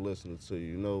came up listening to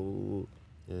you. You know.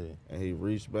 Yeah. And he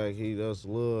reached back, that's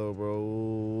love, bro.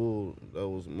 Ooh, that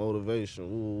was motivation.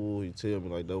 Ooh, he tell me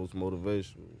like that was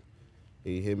motivation.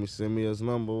 He hit me, send me his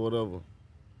number, whatever.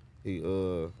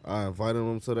 I invited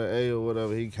him to the A or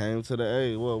whatever. He came to the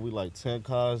A. Well, we like 10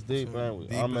 cars deep, man.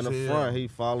 Deep I'm in as the hell. front. He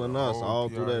following us Oh, all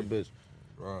through that PRE. bitch.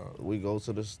 Right. We go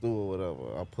to the store,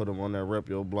 whatever. I put him on that Rep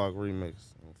Your Block remix.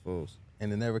 Folks.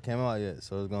 And it never came out yet,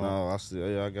 so it's gonna. No,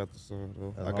 I got the song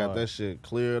though. That's I got hard. that shit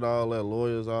cleared, all that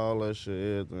lawyers, all that shit,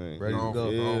 everything. Ready to go.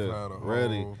 Yeah, Had a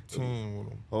ready. whole team with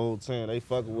them. Whole team, they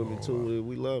fucking with me too.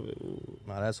 We love it. Ooh.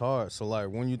 Nah, that's hard. So like,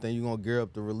 when you think you gonna gear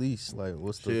up the release? Like,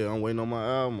 what's the? Shit, I'm waiting on my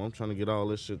album. I'm trying to get all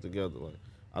this shit together.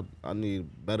 Like, I need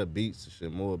better beats and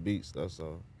shit, more beats. That's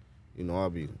all. You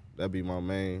know, that be my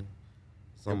main.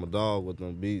 So I'm a dog with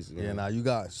them beats. Yeah, now you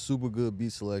got super good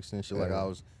beat selection and shit. Like I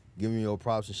was giving you your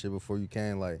props and shit before you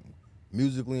came. Like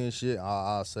musically and shit,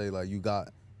 I'll say like you got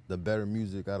the better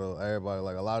music out of everybody.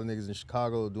 Like a lot of niggas in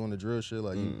Chicago doing the drill shit.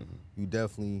 Like you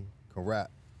definitely can rap,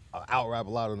 out rap a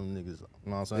lot of them niggas. You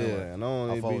know what I'm saying? Yeah, like, and I don't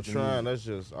I even fuck be with the trying. That's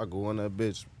just I go in that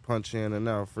bitch, punch in and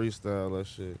out, freestyle that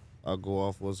shit. I go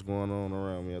off what's going on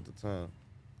around me at the time.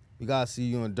 We gotta see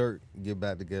you and Dirk get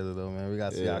back together though, man. We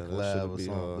gotta see Yeah, our that collab shit'll or be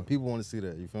something. hard. The people want to see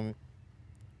that. You feel me?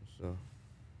 So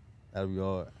That'll be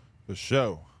hard. For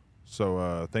sure.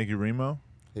 So thank you, Remo.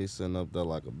 he's sitting up there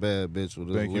like a bad bitch with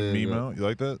his Thank you, leg Memo. up, You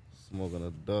like that? smoking a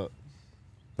duck,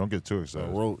 Don't get too a excited.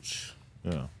 roach.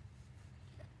 Yeah.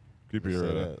 Keep Let me say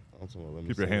your that. I'm talking about, let me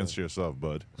keep your say hands that. to yourself,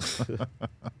 bud.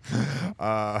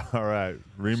 All right,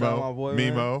 Remo, Shout out my boy, man.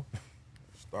 Memo,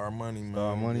 Star Money, man.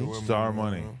 Star Money. Get with me, Star man.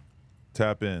 Money.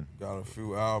 Tap in. Got a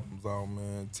few albums out,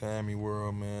 man. Tammy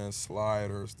World, man.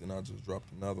 Sliders. Then I just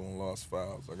dropped another one, Lost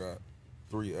Files. I got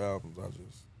 3 albums I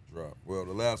just dropped. Well,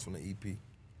 the last one, the EP.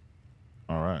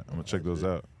 All right, I'm gonna check those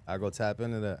out. I go tap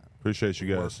into that. Appreciate you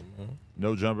guys. Working, man.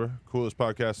 No Jumper, coolest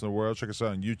podcast in the world. Check us out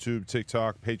on YouTube,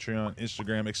 TikTok, Patreon,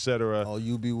 Instagram, etc. Oh,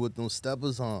 you be with them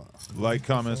steppers on. Like,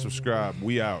 comment, subscribe.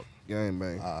 We out. Gang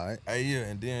bang. All right. Hey, yeah,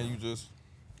 and then you just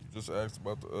asked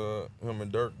about the him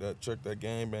and Dirk. That check that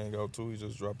game bang out too. He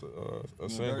just dropped a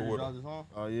single with him.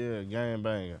 Oh yeah, gang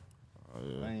banger. Oh I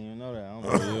yeah. didn't even know that. I don't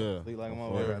Oh, yeah. Think like a Oh,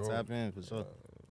 motherfucker. yeah. I tap in for sure.